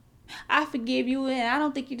him, I forgive you and I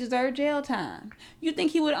don't think you deserve jail time? You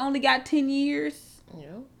think he would have only got 10 years?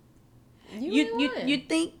 Yeah. You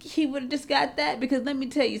think he would have just got that? Because let me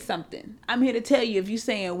tell you something. I'm here to tell you, if you're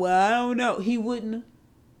saying, well, I don't know, he wouldn't.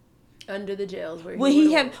 Under the jails where would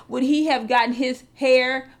he have gotten his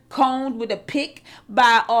hair combed with a pick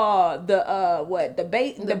by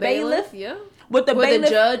the bailiff? Yeah. Where the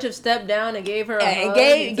judge have stepped down and gave her and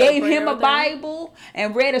gave him a Bible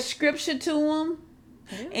and read a scripture to him.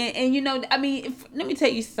 Yeah. And let me tell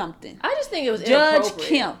you something. I just think it was Judge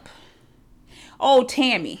Kemp. Old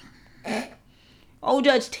Judge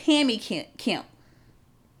Tammy Kemp.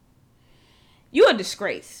 You're a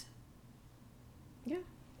disgrace. Yeah.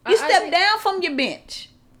 You stepped down from your bench.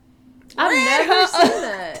 I've never seen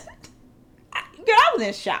that. Girl, I was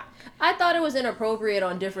in shock. I thought it was inappropriate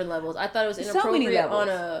on different levels. I thought it was inappropriate on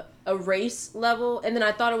a race level, and then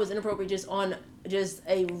I thought it was inappropriate just on just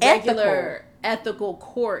a regular ethical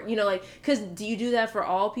court. You know, like, because do you do that for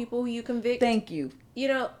all people who you convict? Thank you. You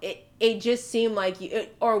know, it just seemed like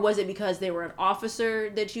or was it because they were an officer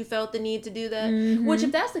that you felt the need to do that? Mm-hmm. Which,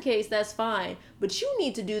 if that's the case, that's fine. But you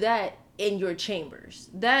need to do that in your chambers.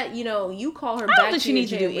 That, you know, you call her back to your chambers. I don't think you need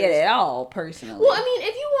to do it at all, personally. Well, I mean,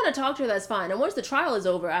 if you want to talk to her, that's fine. And once the trial is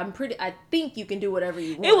over, I think you can do whatever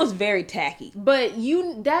you want. It was very tacky. But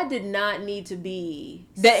that did not need to be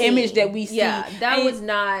the image that we see. Yeah, that was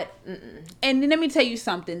not. And then let me tell you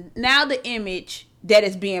something. Now the image that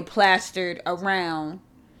is being plastered around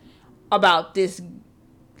about this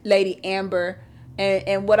lady Amber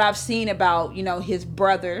and what I've seen about, you know, his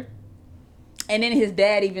brother. And then his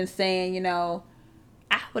dad even saying, you know,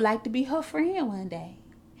 I would like to be her friend one day.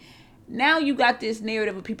 Now you got this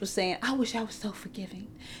narrative of people saying, I wish I was so forgiving.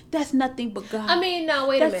 That's nothing but God. I mean, no,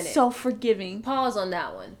 wait a minute. That's so forgiving. Pause on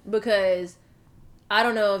that one. Because I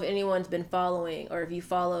don't know if anyone's been following or if you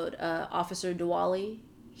followed Officer Diwali.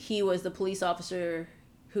 He was the police officer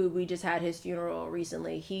who we just had his funeral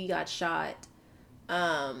recently. He got shot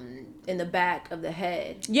in the back of the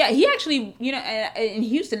head. Yeah, he actually, you know, in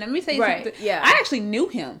Houston, let me say something. Yeah. I actually knew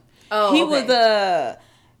him. Oh, he okay.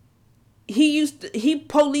 was he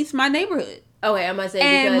policed my neighborhood. Okay, I'm gonna say,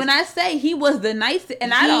 and when I say he was the nicest,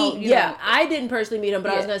 and I don't, you know, I didn't personally meet him,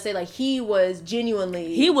 but I was gonna say, like, he was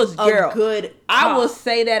genuinely, a good cop. I will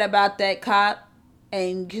say that about that cop,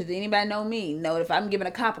 and because anybody know me, know if I'm giving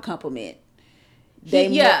a cop a compliment.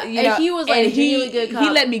 And he was like a genuinely good cop.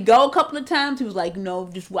 He let me go a couple of times. He was like, no,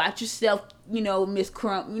 just watch yourself, you know, Miss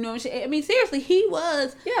Crump. You know what I'm saying? I mean, seriously, he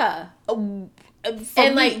was. Yeah.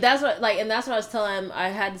 And like that's what I was telling him. I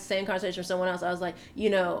had the same conversation with someone else. I was like,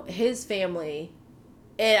 you know, his family,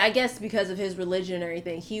 and I guess because of his religion and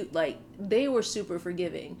everything, they were super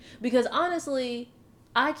forgiving. Because honestly,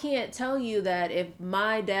 I can't tell you that if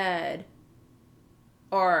my dad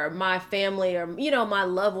or my family or, you know, my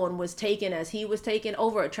loved one was taken as he was taken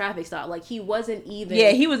over a traffic stop. Like, he wasn't even...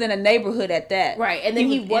 Yeah, he was in a neighborhood at that. Right, and then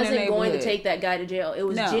he wasn't going to take that guy to jail. It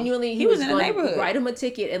was genuinely... He was in going to write him a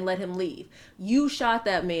ticket and let him leave. You shot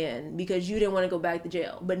that man because you didn't want to go back to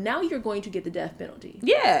jail. But now you're going to get the death penalty.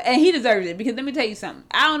 Yeah, and he deserves it. Because let me tell you something.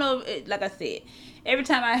 I don't know, like I said, every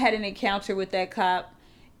time I had an encounter with that cop,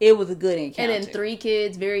 it was a good encounter. And then 3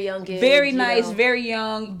 kids, very young kids. Very nice, very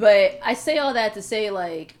young. But I say all that to say,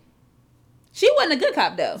 like... She wasn't a good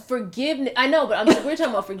cop, though. Forgiveness... I know, but we're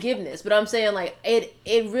talking about forgiveness. But I'm saying, like, it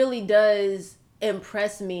really does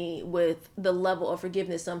impress me with the level of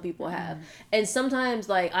forgiveness some people have. And sometimes,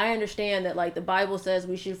 like, I understand that, like, the Bible says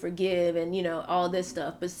we should forgive and, you know, all this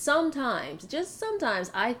stuff. But sometimes, just sometimes,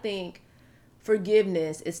 I think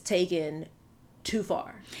forgiveness is taken too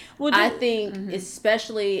far. Well, I think,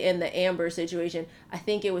 especially in the Amber situation, I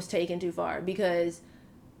think it was taken too far because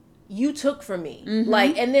you took from me.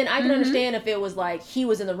 Like, and then I can understand if it was like he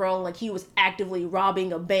was in the wrong, like he was actively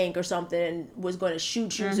robbing a bank or something and was going to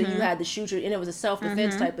shoot you, so you had to shoot you, and it was a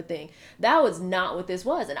self-defense type of thing. That was not what this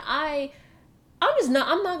was, and I'm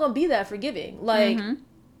not going to be that forgiving. Like,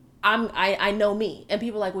 I know me, and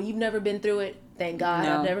people are like, well, you've never been through it. Thank God,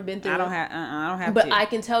 I've never been through it. I don't have. But I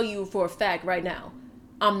can tell you for a fact right now,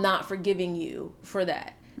 I'm not forgiving you for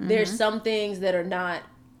that. There's some things that are not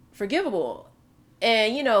forgivable.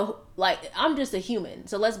 And, you know, like, I'm just a human.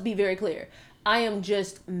 So let's be very clear. I am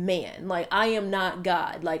just man. Like, I am not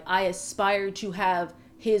God. Like, I aspire to have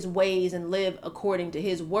his ways and live according to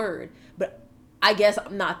his word. But I guess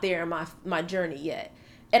I'm not there in my journey yet.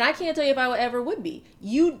 And I can't tell you if I ever would be.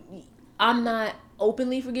 I'm not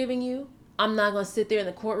openly forgiving you. I'm not going to sit there in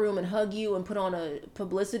the courtroom and hug you and put on a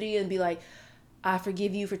publicity and be like, I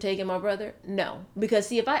forgive you for taking my brother. No. Because,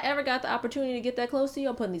 see, if I ever got the opportunity to get that close to you,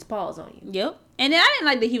 I'm putting these paws on you. Yep. And then I didn't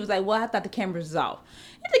like that he was like, well, I thought the cameras was off.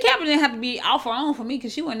 And the camera didn't have to be off or on for me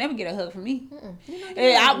because she would never get a hug from me.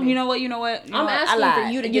 You know what? I'm asking for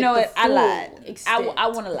you to get the full I lied. extent. I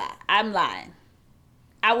want to lie. I'm lying.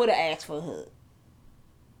 I would have asked for a hug.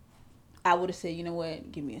 I would have said, you know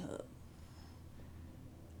what? Give me a hug.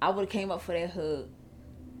 I would have came up for that hug.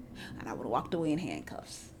 And I would have walked away in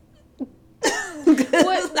handcuffs. I wouldn't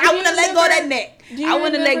have let go of that neck. I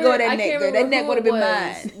wouldn't have let go of that neck. That neck would have been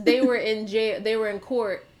mine. They were in jail. They were in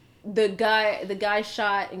court. The guy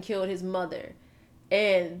shot and killed his mother,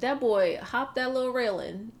 and that boy hopped that little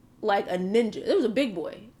railing like a ninja. It was a big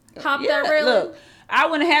boy. Hopped that railing. Look, I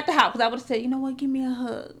wouldn't have had to hop because I would have said, you know what? Give me a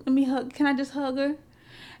hug. Let me hug. Can I just hug her?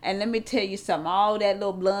 And let me tell you something. All that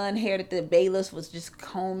little blonde hair that the bailiffs was just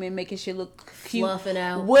combing, making shit look cute, fluffing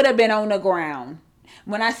out, would have been on the ground.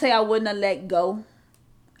 When I say I wouldn't have let go,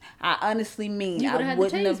 I honestly mean I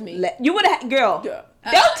wouldn't have let. You would have, girl.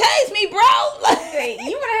 Don't tase me, bro.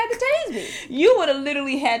 You would have had to tase me. You would have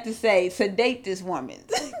literally had to say, sedate this woman,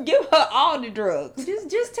 give her all the drugs.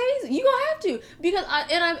 Just tase. You gonna have to, because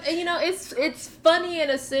it's funny in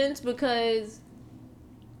a sense, because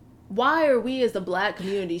why are we as the black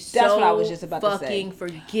community so That's what I was just about fucking to say.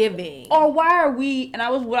 forgiving? Or why are we? And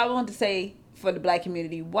what I wanted to say for the black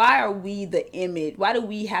community, why are we the image? Why do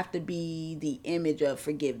we have to be the image of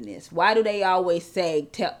forgiveness? Why do they always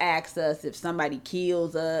ask us if somebody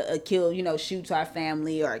kills shoots our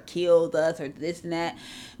family or kills us or this and that?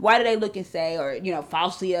 Why do they look and say, or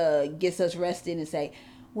falsely gets us arrested and say,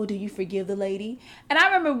 well, do you forgive the lady? And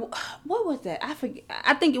I remember, what was that? I forget.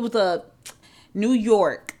 I think it was New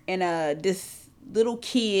York, and this little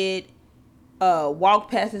kid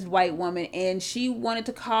walked past this white woman, and she wanted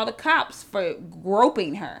to call the cops for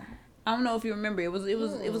groping her. I don't know if you remember. It was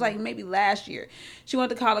like maybe last year. She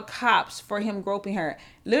wanted to call the cops for him groping her.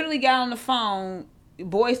 Literally got on the phone.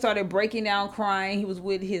 Boy started breaking down crying. He was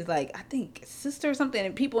with his, I think, sister or something,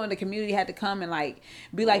 and people in the community had to come and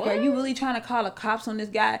be like, what? Are you really trying to call the cops on this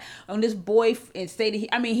guy, on this boy? And say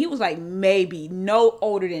that he was maybe no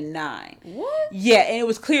older than 9. What? Yeah, and it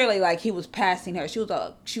was clearly he was passing her. She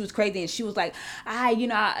was crazy, and she was like,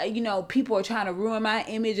 people are trying to ruin my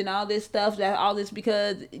image and all this stuff. All this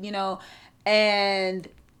because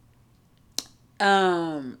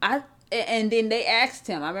And then they asked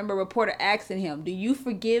him, I remember a reporter asking him, do you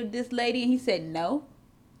forgive this lady? And he said, no.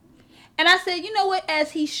 And I said, you know what?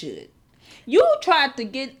 As he should. You tried to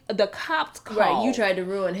get the cops called. Right, you tried to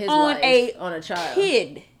ruin his life on a child.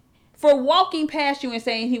 Kid for walking past you and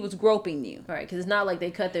saying he was groping you. Right, because it's not like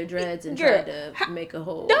they cut their dreads and tried to make a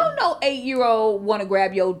hole. Don't no 8-year-old want to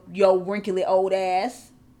grab your wrinkly old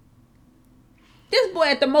ass. This boy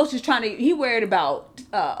at the most is he worried about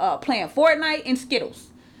playing Fortnite and Skittles.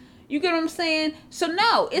 You get what I'm saying? So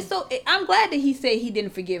no, I'm glad that he said he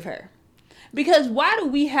didn't forgive her. Because why do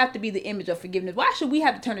we have to be the image of forgiveness? Why should we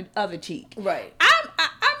have to turn the other cheek? Right. I'm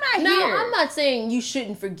not here. No, I'm not saying you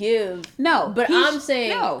shouldn't forgive. No. But I'm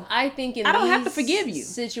saying, no. I think I don't have to forgive you.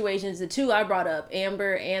 Situations, the two I brought up,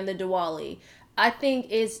 Amber and the Diwali, I think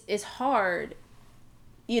it's hard,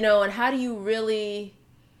 and how do you really...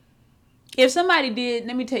 If somebody did,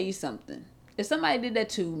 let me tell you something. If somebody did that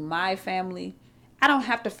to my family, I don't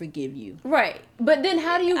have to forgive you. Right. But then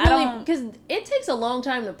how do you really... Because it takes a long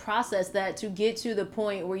time to process that, to get to the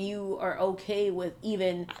point where you are okay with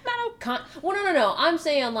even... Well, no. I'm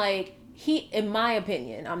saying, in my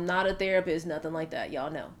opinion, I'm not a therapist, nothing like that.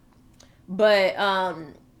 Y'all know. But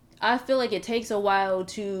I feel like it takes a while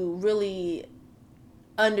to really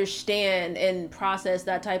understand and process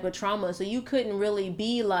that type of trauma. So you couldn't really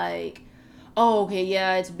be like, oh, okay,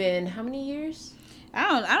 yeah, it's been how many years?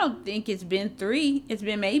 I don't think it's been 3. It's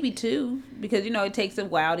been maybe 2, because it takes a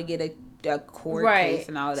while to get a court case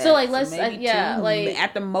and all that. So let's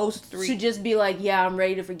at the most 3. To just be like, yeah, I'm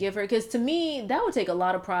ready to forgive her, because to me that would take a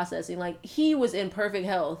lot of processing. He was in perfect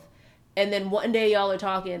health, and then one day y'all are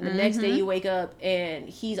talking, the next day you wake up and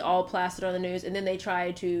he's all plastered on the news, and then they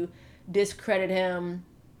try to discredit him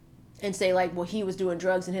and say well, he was doing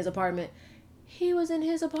drugs in his apartment. He was in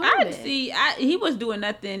his apartment. He was doing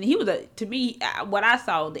nothing. He was to me, what I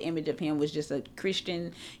saw, the image of him was just a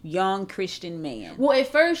young Christian man. Well, at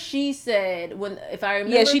first she said, if I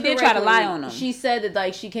remember, she did try to lie on him. She said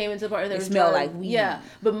that she came into the apartment. It smelled like weed. Yeah,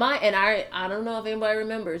 but I don't know if anybody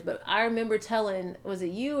remembers, but I remember telling, was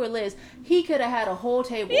it you or Liz? He could have had a whole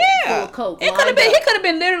table full of coke. He could have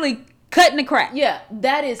been literally cutting the crap. Yeah,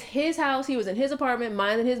 that is his house. He was in his apartment,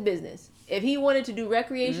 minding his business. If he wanted to do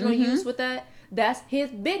recreational use with that, that's his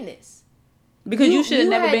business. Because you should have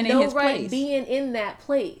never been in his right place. Being in that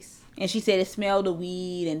place. And she said it smelled of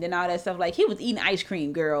weed and then all that stuff. He was eating ice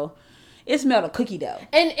cream, girl. It smelled of cookie dough.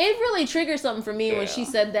 And it really triggered something for me when she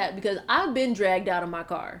said that, because I've been dragged out of my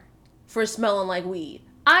car for smelling like weed.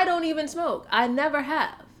 I don't even smoke. I never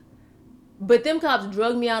have. But them cops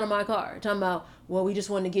drugged me out of my car. Talking about, well, we just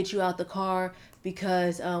wanted to get you out the car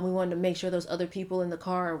because we wanted to make sure those other people in the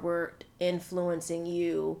car weren't influencing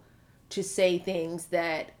you to say things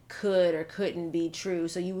that could or couldn't be true.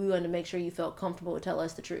 So we wanted to make sure you felt comfortable to tell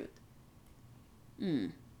us the truth.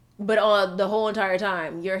 But the whole entire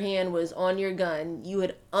time, your hand was on your gun. You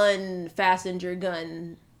had unfastened your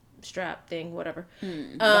gun strap thing, whatever.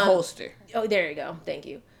 The holster. Oh, there you go. Thank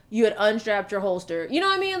you. You had unstrapped your holster. You know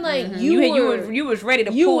what I mean? You was ready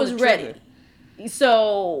to pull the trigger.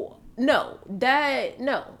 So no.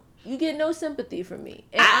 you get no sympathy from me.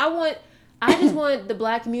 And I just want the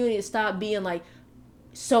black community to stop being like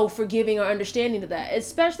so forgiving or understanding to that,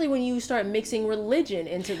 especially when you start mixing religion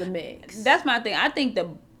into the mix. That's my thing. I think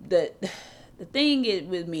the thing is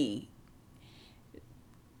with me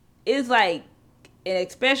is like, and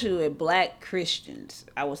especially with black Christians,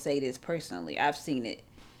 I will say this personally, I've seen it.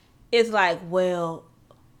 It's like, well,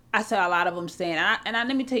 I saw a lot of them saying,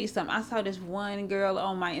 let me tell you something. I saw this one girl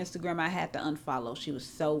on my Instagram I had to unfollow. She was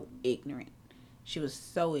so ignorant. She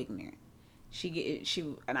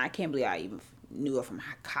and I can't believe I even knew her from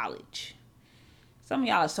college. Some of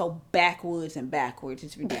y'all are so backwards.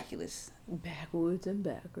 It's ridiculous. Backwards.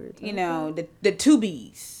 You know, the 2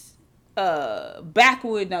 B's. The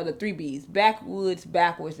 3 B's.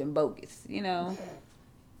 Backwards, and bogus. You know?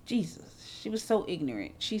 Jesus. She was so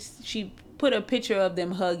ignorant. She put a picture of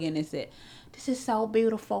them hugging and said, "This is so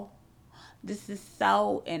beautiful. This is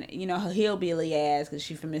so," and you know, her hillbilly ass, because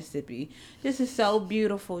she's from Mississippi. "This is so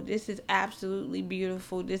beautiful. This is absolutely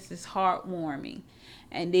beautiful. This is heartwarming."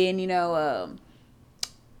 And then, you know,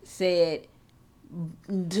 said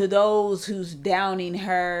to those who's downing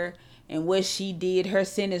her and what she did, her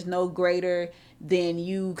sin is no greater than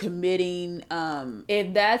you committing.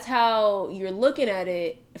 If that's how you're looking at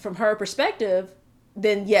it from her perspective,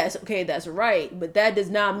 then yes, okay, that's right. But that does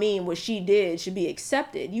not mean what she did should be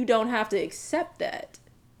accepted. You don't have to accept that.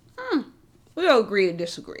 We'll agree to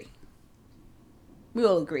disagree.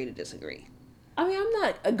 I mean, I'm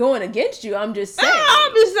not going against you. I'm just saying.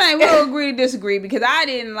 I'm just saying we'll agree to disagree, because I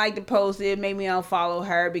didn't like the post. It made me unfollow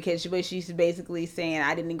her because she's basically saying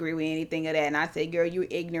I didn't agree with anything of that. And I said, girl, you're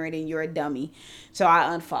ignorant and you're a dummy. So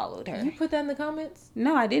I unfollowed her. You put that in the comments?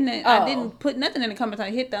 No, I didn't. I didn't put nothing in the comments.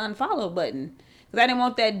 I hit the unfollow button because I didn't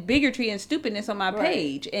want that bigotry and stupidness on my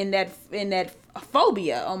page and that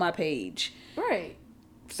phobia on my page. Right.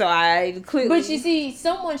 So I clearly. But you see,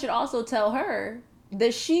 someone should also tell her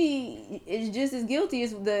that she is just as guilty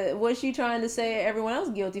as what she trying to say everyone else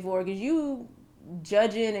guilty for, because you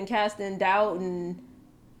judging and casting doubt and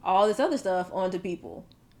all this other stuff onto people.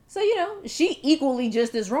 So, you know, she equally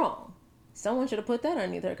just as wrong. Someone should have put that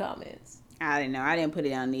underneath her comments. I didn't know. I didn't put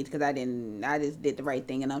it underneath because I just did the right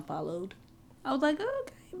thing and unfollowed. I was like,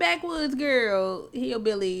 okay, backwoods girl,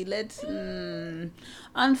 hillbilly, let's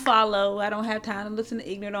unfollow. I don't have time to listen to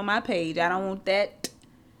ignorant on my page. I don't want that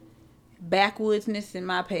backwoodsness in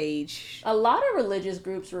my page. A lot of religious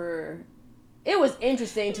groups it was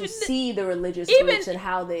interesting to see the religious groups and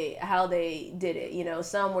how they did it. You know,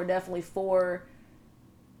 some were definitely for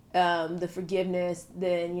the forgiveness.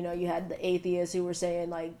 Then, you know, you had the atheists who were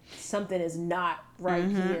saying like something is not right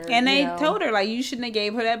here, and they told her like you shouldn't have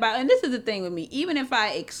gave her that. And this is the thing with me, even if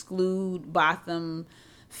I exclude Botham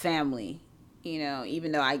family, you know,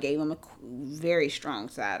 even though I gave them a very strong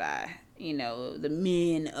side eye, you know, the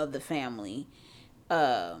men of the family,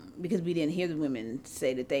 because we didn't hear the women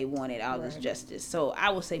say that they wanted all this justice. So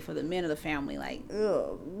I would say for the men of the family, like,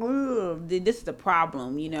 this is the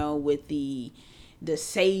problem, you know, with the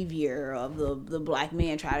savior of the black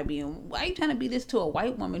man try to be. Why are you trying to be this to a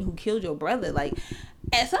white woman who killed your brother? Like,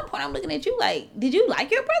 at some point I'm looking at you like, did you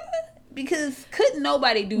like your brother? Because couldn't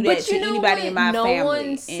nobody do that to anybody in my family. No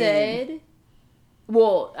one said.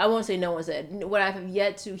 Well, I won't say no one said. What I have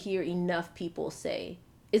yet to hear enough people say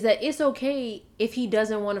is that it's okay if he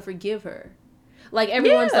doesn't want to forgive her. Like,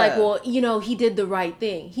 everyone's like, well, you know, he did the right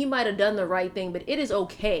thing. He might have done the right thing, but it is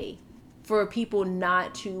okay for people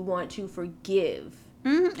not to want to forgive.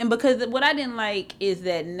 Mm-hmm. And because what I didn't like is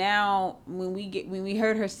that now when we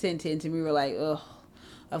heard her sentence and we were like, ugh,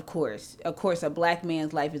 of course, a black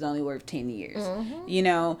man's life is only worth 10 years. Mm-hmm. You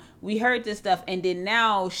know, we heard this stuff, and then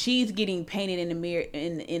now she's getting painted in the mirror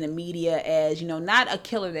in the media as, you know, not a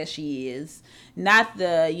killer that she is, not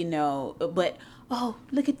the, you know, but oh,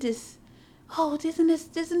 look at this. Oh, isn't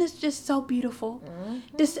this just so beautiful?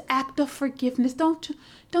 Mm-hmm. This act of forgiveness.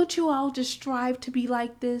 Don't you all just strive to be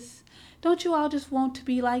like this? Don't you all just want to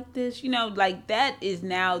be like this? You know, like that is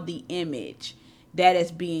now the image that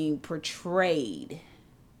is being portrayed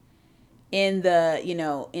in the, you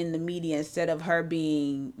know, in the media, instead of her,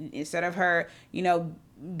 you know,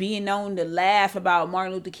 being known to laugh about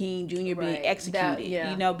Martin Luther King Jr. being executed,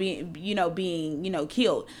 you know, being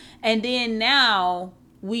killed. And then now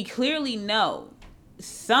we clearly know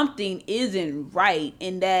something isn't right,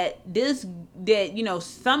 and that you know,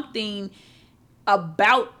 something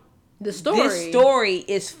about this story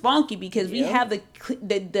is funky, because we have the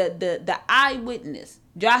eyewitness,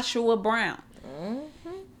 Joshua Brown. Mm-hmm.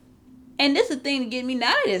 And this is the thing to get me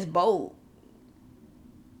now that it's bold.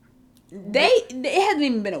 It hasn't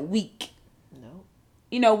even been a week. No.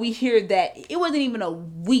 we hear that it wasn't even a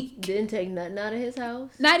week. Didn't take nothing out of his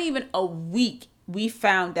house. Not even a week. We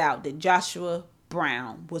found out that Joshua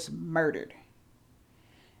Brown was murdered.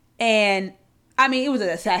 And, I mean, it was an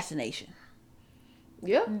assassination.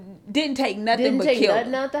 Yeah. Didn't take nothing Didn't but take kill nothing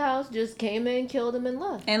him. out the house. Just came in, killed him, and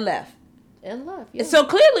left. Yeah. So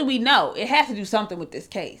clearly we know it has to do something with this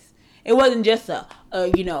case. It wasn't just a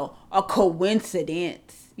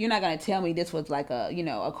coincidence. You're not going to tell me this was like a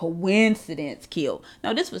coincidence kill.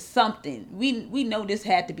 No, this was something. We know this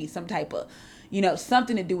had to be some type of,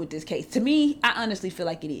 something to do with this case. To me, I honestly feel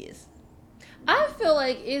like it is. I feel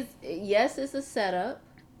like it's a setup.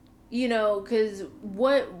 Because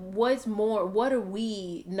what are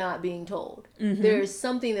we not being told? Mm-hmm. There's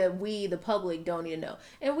something that we, the public, don't need to know.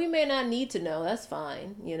 And we may not need to know. That's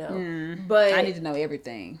fine, But I need to know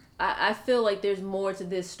everything. I feel like there's more to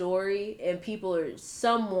this story, and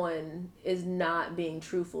someone is not being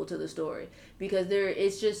truthful to the story. Because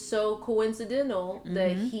it's just so coincidental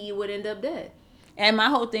that he would end up dead. And my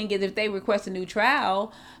whole thing is, if they request a new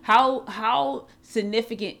trial, how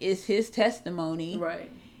significant is his testimony? Right.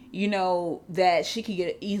 That she could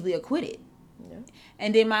get easily acquitted. Yeah.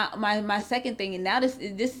 And then my second thing, and now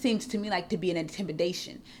this seems to me like to be an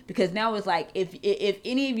intimidation, because now it's like if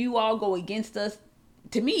any of you all go against us,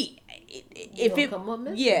 to me, you're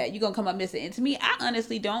gonna come up missing. And to me, I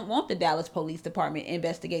honestly don't want the Dallas Police Department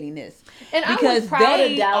investigating this. And I was proud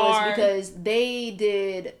of Dallas because they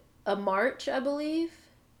did a march, I believe,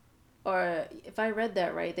 or if I read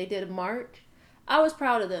that right, they did a march. I was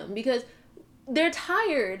proud of them because they're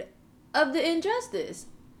tired of the injustice.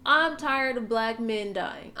 I'm tired of black men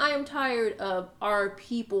dying. I am tired of our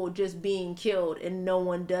people just being killed and no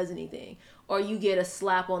one does anything. Or you get a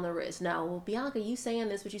slap on the wrist. Now, well, Bianca, you saying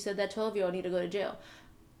this, but you said that 12-year-old need to go to jail.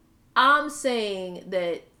 I'm saying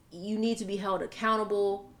that you need to be held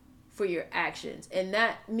accountable for your actions. And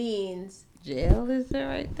that means... Jail is the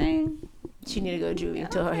right thing? She need to go to juvie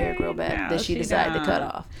until her hair grow back that she decided to cut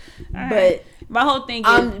off. All but right. My whole thing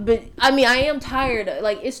is... but I mean, I am tired.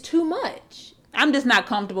 It's too much. I'm just not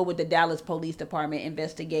comfortable with the Dallas Police Department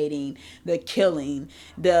investigating the killing,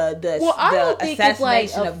 the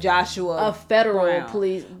assassination of Joshua. A federal Brown.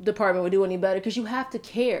 police department would do any better because you have to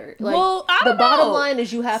care. The bottom line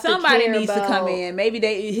is you have Somebody to care. Somebody needs to come in. Maybe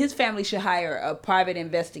his family should hire a private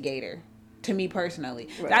investigator. To me personally,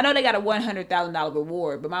 right. I know they got a $100,000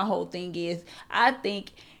 reward, but my whole thing is, I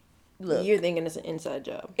think, look, you're thinking it's an inside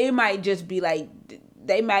job. It might just be like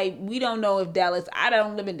we don't know if Dallas. I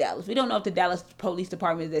don't live in Dallas. We don't know if the Dallas Police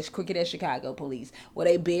Department is as crooked as Chicago police, where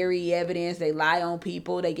they bury evidence, they lie on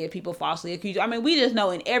people, they get people falsely accused. I mean, we just know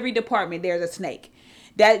in every department there's a snake.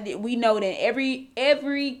 That we know that every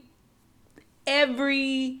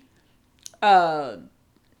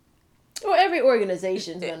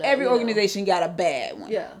organization's gonna. Every organization got a bad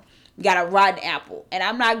one. Yeah. Got a rotten apple. And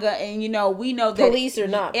I'm not gonna. And we know that police or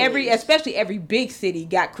not. Especially every big city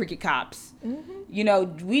got crooked cops.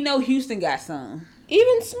 Mm-hmm. We know Houston got some.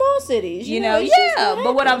 Even small cities.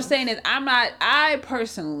 But what I'm saying is, I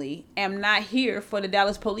personally am not here for the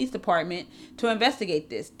Dallas Police Department to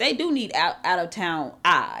investigate this. They do need out of town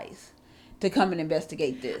eyes to come and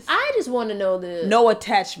investigate this. I just want to know no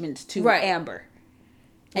attachments to Amber.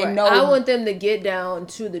 And I want them to get down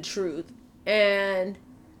to the truth. And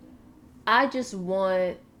I just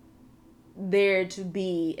want there to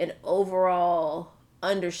be an overall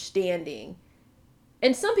understanding.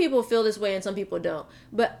 And some people feel this way and some people don't.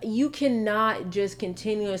 But you cannot just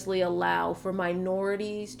continuously allow for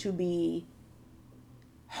minorities to be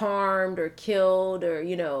harmed or killed or,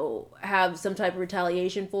 have some type of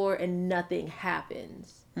retaliation for and nothing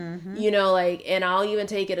happens. Mm-hmm. And I'll even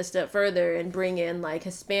take it a step further and bring in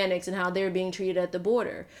Hispanics and how they're being treated at the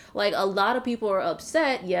border. A lot of people are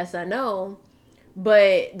upset. Yes, I know.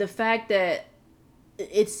 But the fact that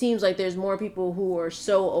it seems like there's more people who are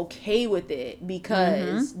so okay with it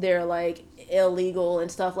because they're illegal and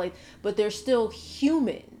stuff but they're still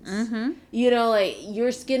humans. Mm-hmm.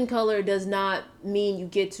 Your skin color does not mean you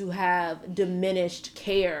get to have diminished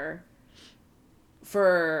care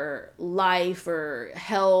for life or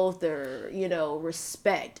health or,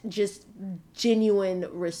 respect, just genuine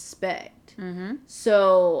respect. Mm-hmm.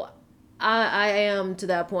 So I am to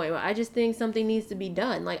that point where I just think something needs to be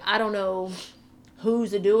done. I don't know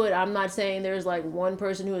who's to do it. I'm not saying there's one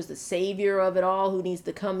person who is the savior of it all who needs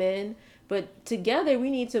to come in, but together we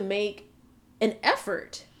need to make an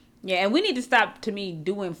effort. Yeah, and we need to stop, to me,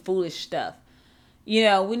 doing foolish stuff.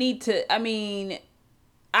 We need to,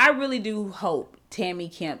 I really do hope Tammy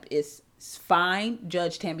Kemp is fine.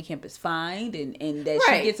 Judge Tammy Kemp is fined, and that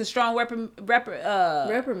she gets a strong reprimand.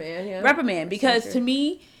 Reprimand, yeah. Reprimand, because to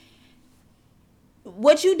me,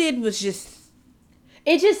 what you did was just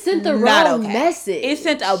It just sent the not wrong okay. message. It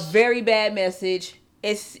sent a very bad message.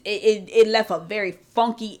 It left a very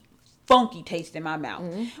funky taste in my mouth.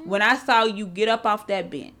 Mm-hmm. When I saw you get up off that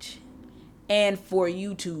bench and for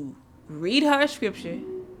you to read her scripture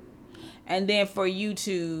and then for you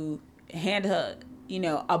to hand her,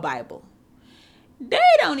 a Bible. They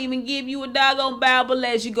don't even give you a doggone Bible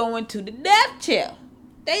as you go into the death chair.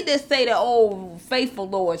 They just say the old faithful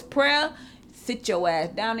Lord's Prayer. Sit your ass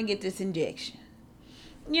down and get this injection.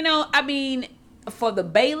 For the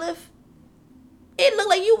bailiff, it looked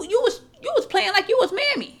like you was playing like you was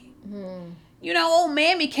Mammy. Mm-hmm.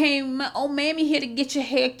 Old Mammy here to get your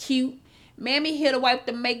hair cute. Mammy here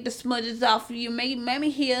to make the smudges off of you.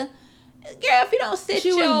 Mammy here. Girl, if you don't sit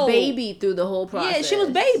she was baby through the whole process. Yeah, she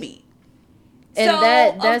was baby. And so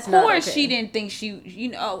that's of course not okay. she didn't think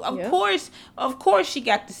she, of course she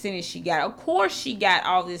got the sentence she got. Of course she got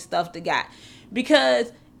all this stuff to got.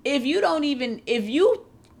 Because if you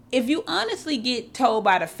honestly get told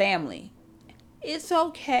by the family, it's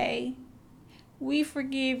okay, we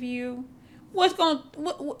forgive you.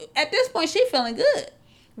 At this point she feeling good.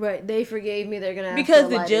 Right, they forgave me. They're gonna have because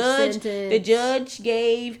to the judge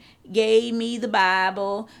gave me the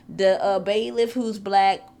Bible. The bailiff, who's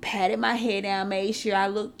black, patted my hair down, made sure I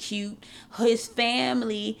looked cute. His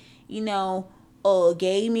family,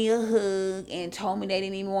 gave me a hug and told me they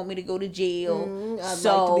didn't even want me to go to jail. I'd like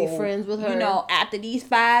to be friends with her. After these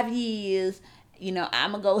 5 years, I'm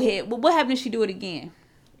gonna go ahead. Well, what happens if she do it again?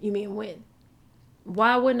 You mean when?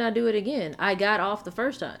 Why wouldn't I do it again? I got off the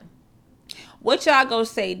first time. What y'all gonna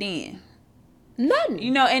say then?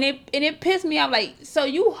 Nothing. And it pissed me off. Like, so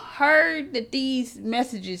you heard that these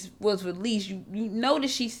messages was released. You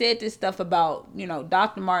noticed she said this stuff about,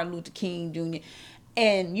 Dr. Martin Luther King Jr.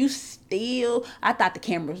 And you still, I thought the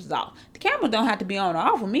cameras was off. The cameras don't have to be on or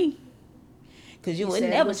off with me. Because you would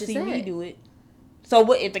never see me do it. So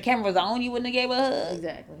what if the camera was on, you wouldn't have gave her a hug?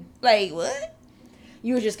 Exactly. Like, what?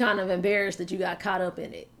 You were just kind of embarrassed that you got caught up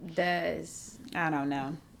in it. I don't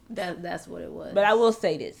know. That's what it was. But I will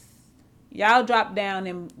say this. Y'all drop down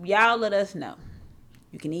and y'all let us know.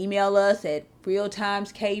 You can email us at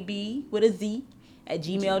realtimeskb with a Z at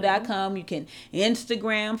gmail.com. You can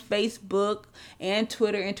Instagram, Facebook, and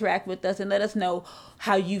Twitter interact with us and let us know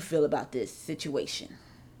how you feel about this situation.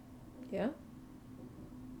 Yeah.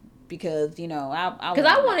 Because,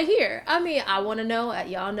 I want to hear. I mean, I want to know.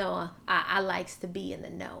 Y'all know I likes to be in the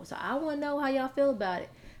know. So I want to know how y'all feel about it.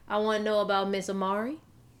 I want to know about Miss Amari.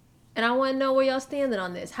 And I want to know where y'all standing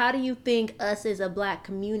on this. How do you think us as a black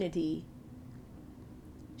community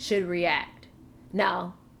should react?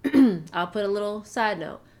 Now, I'll put a little side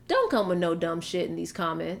note. Don't come with no dumb shit in these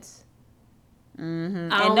comments.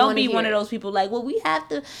 Mm-hmm. And don't be one of those people like, well, we have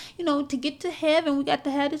to, to get to heaven, we got to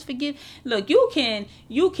have this forgive. Look, you can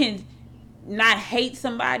not hate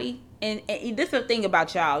somebody. And this is the thing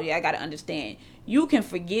about y'all. Yeah, I got to understand. You can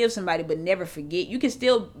forgive somebody, but never forget. You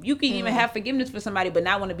can even have forgiveness for somebody, but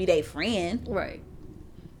not want to be their friend. Right.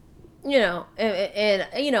 And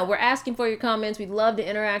we're asking for your comments. We'd love to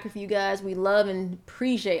interact with you guys. We love and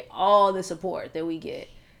appreciate all the support that we get.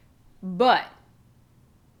 But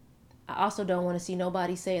I also don't want to see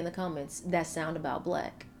nobody say in the comments that sound about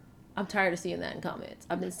black. I'm tired of seeing that in comments.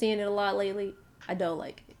 I've been seeing it a lot lately. I don't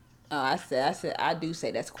like it. I do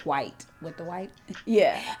say that's quite with the white.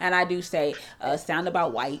 Yeah. And I do say sound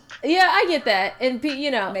about white. Yeah, I get that. And,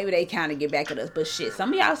 maybe they kind of get back at us. But shit,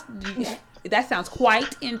 some of y'all, that sounds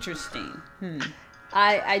quite interesting.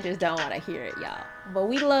 I just don't want to hear it, y'all. But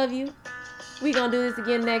we love you. We gonna do this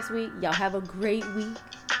again next week. Y'all have a great week.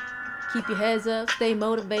 Keep your heads up. Stay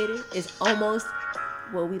motivated. It's almost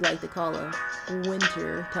what we like to call a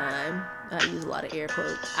winter time. I use a lot of air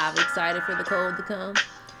quotes. I'm excited for the cold to come.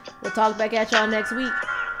 We'll talk back at y'all next week.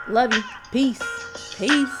 Love you. Peace.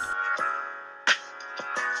 Peace.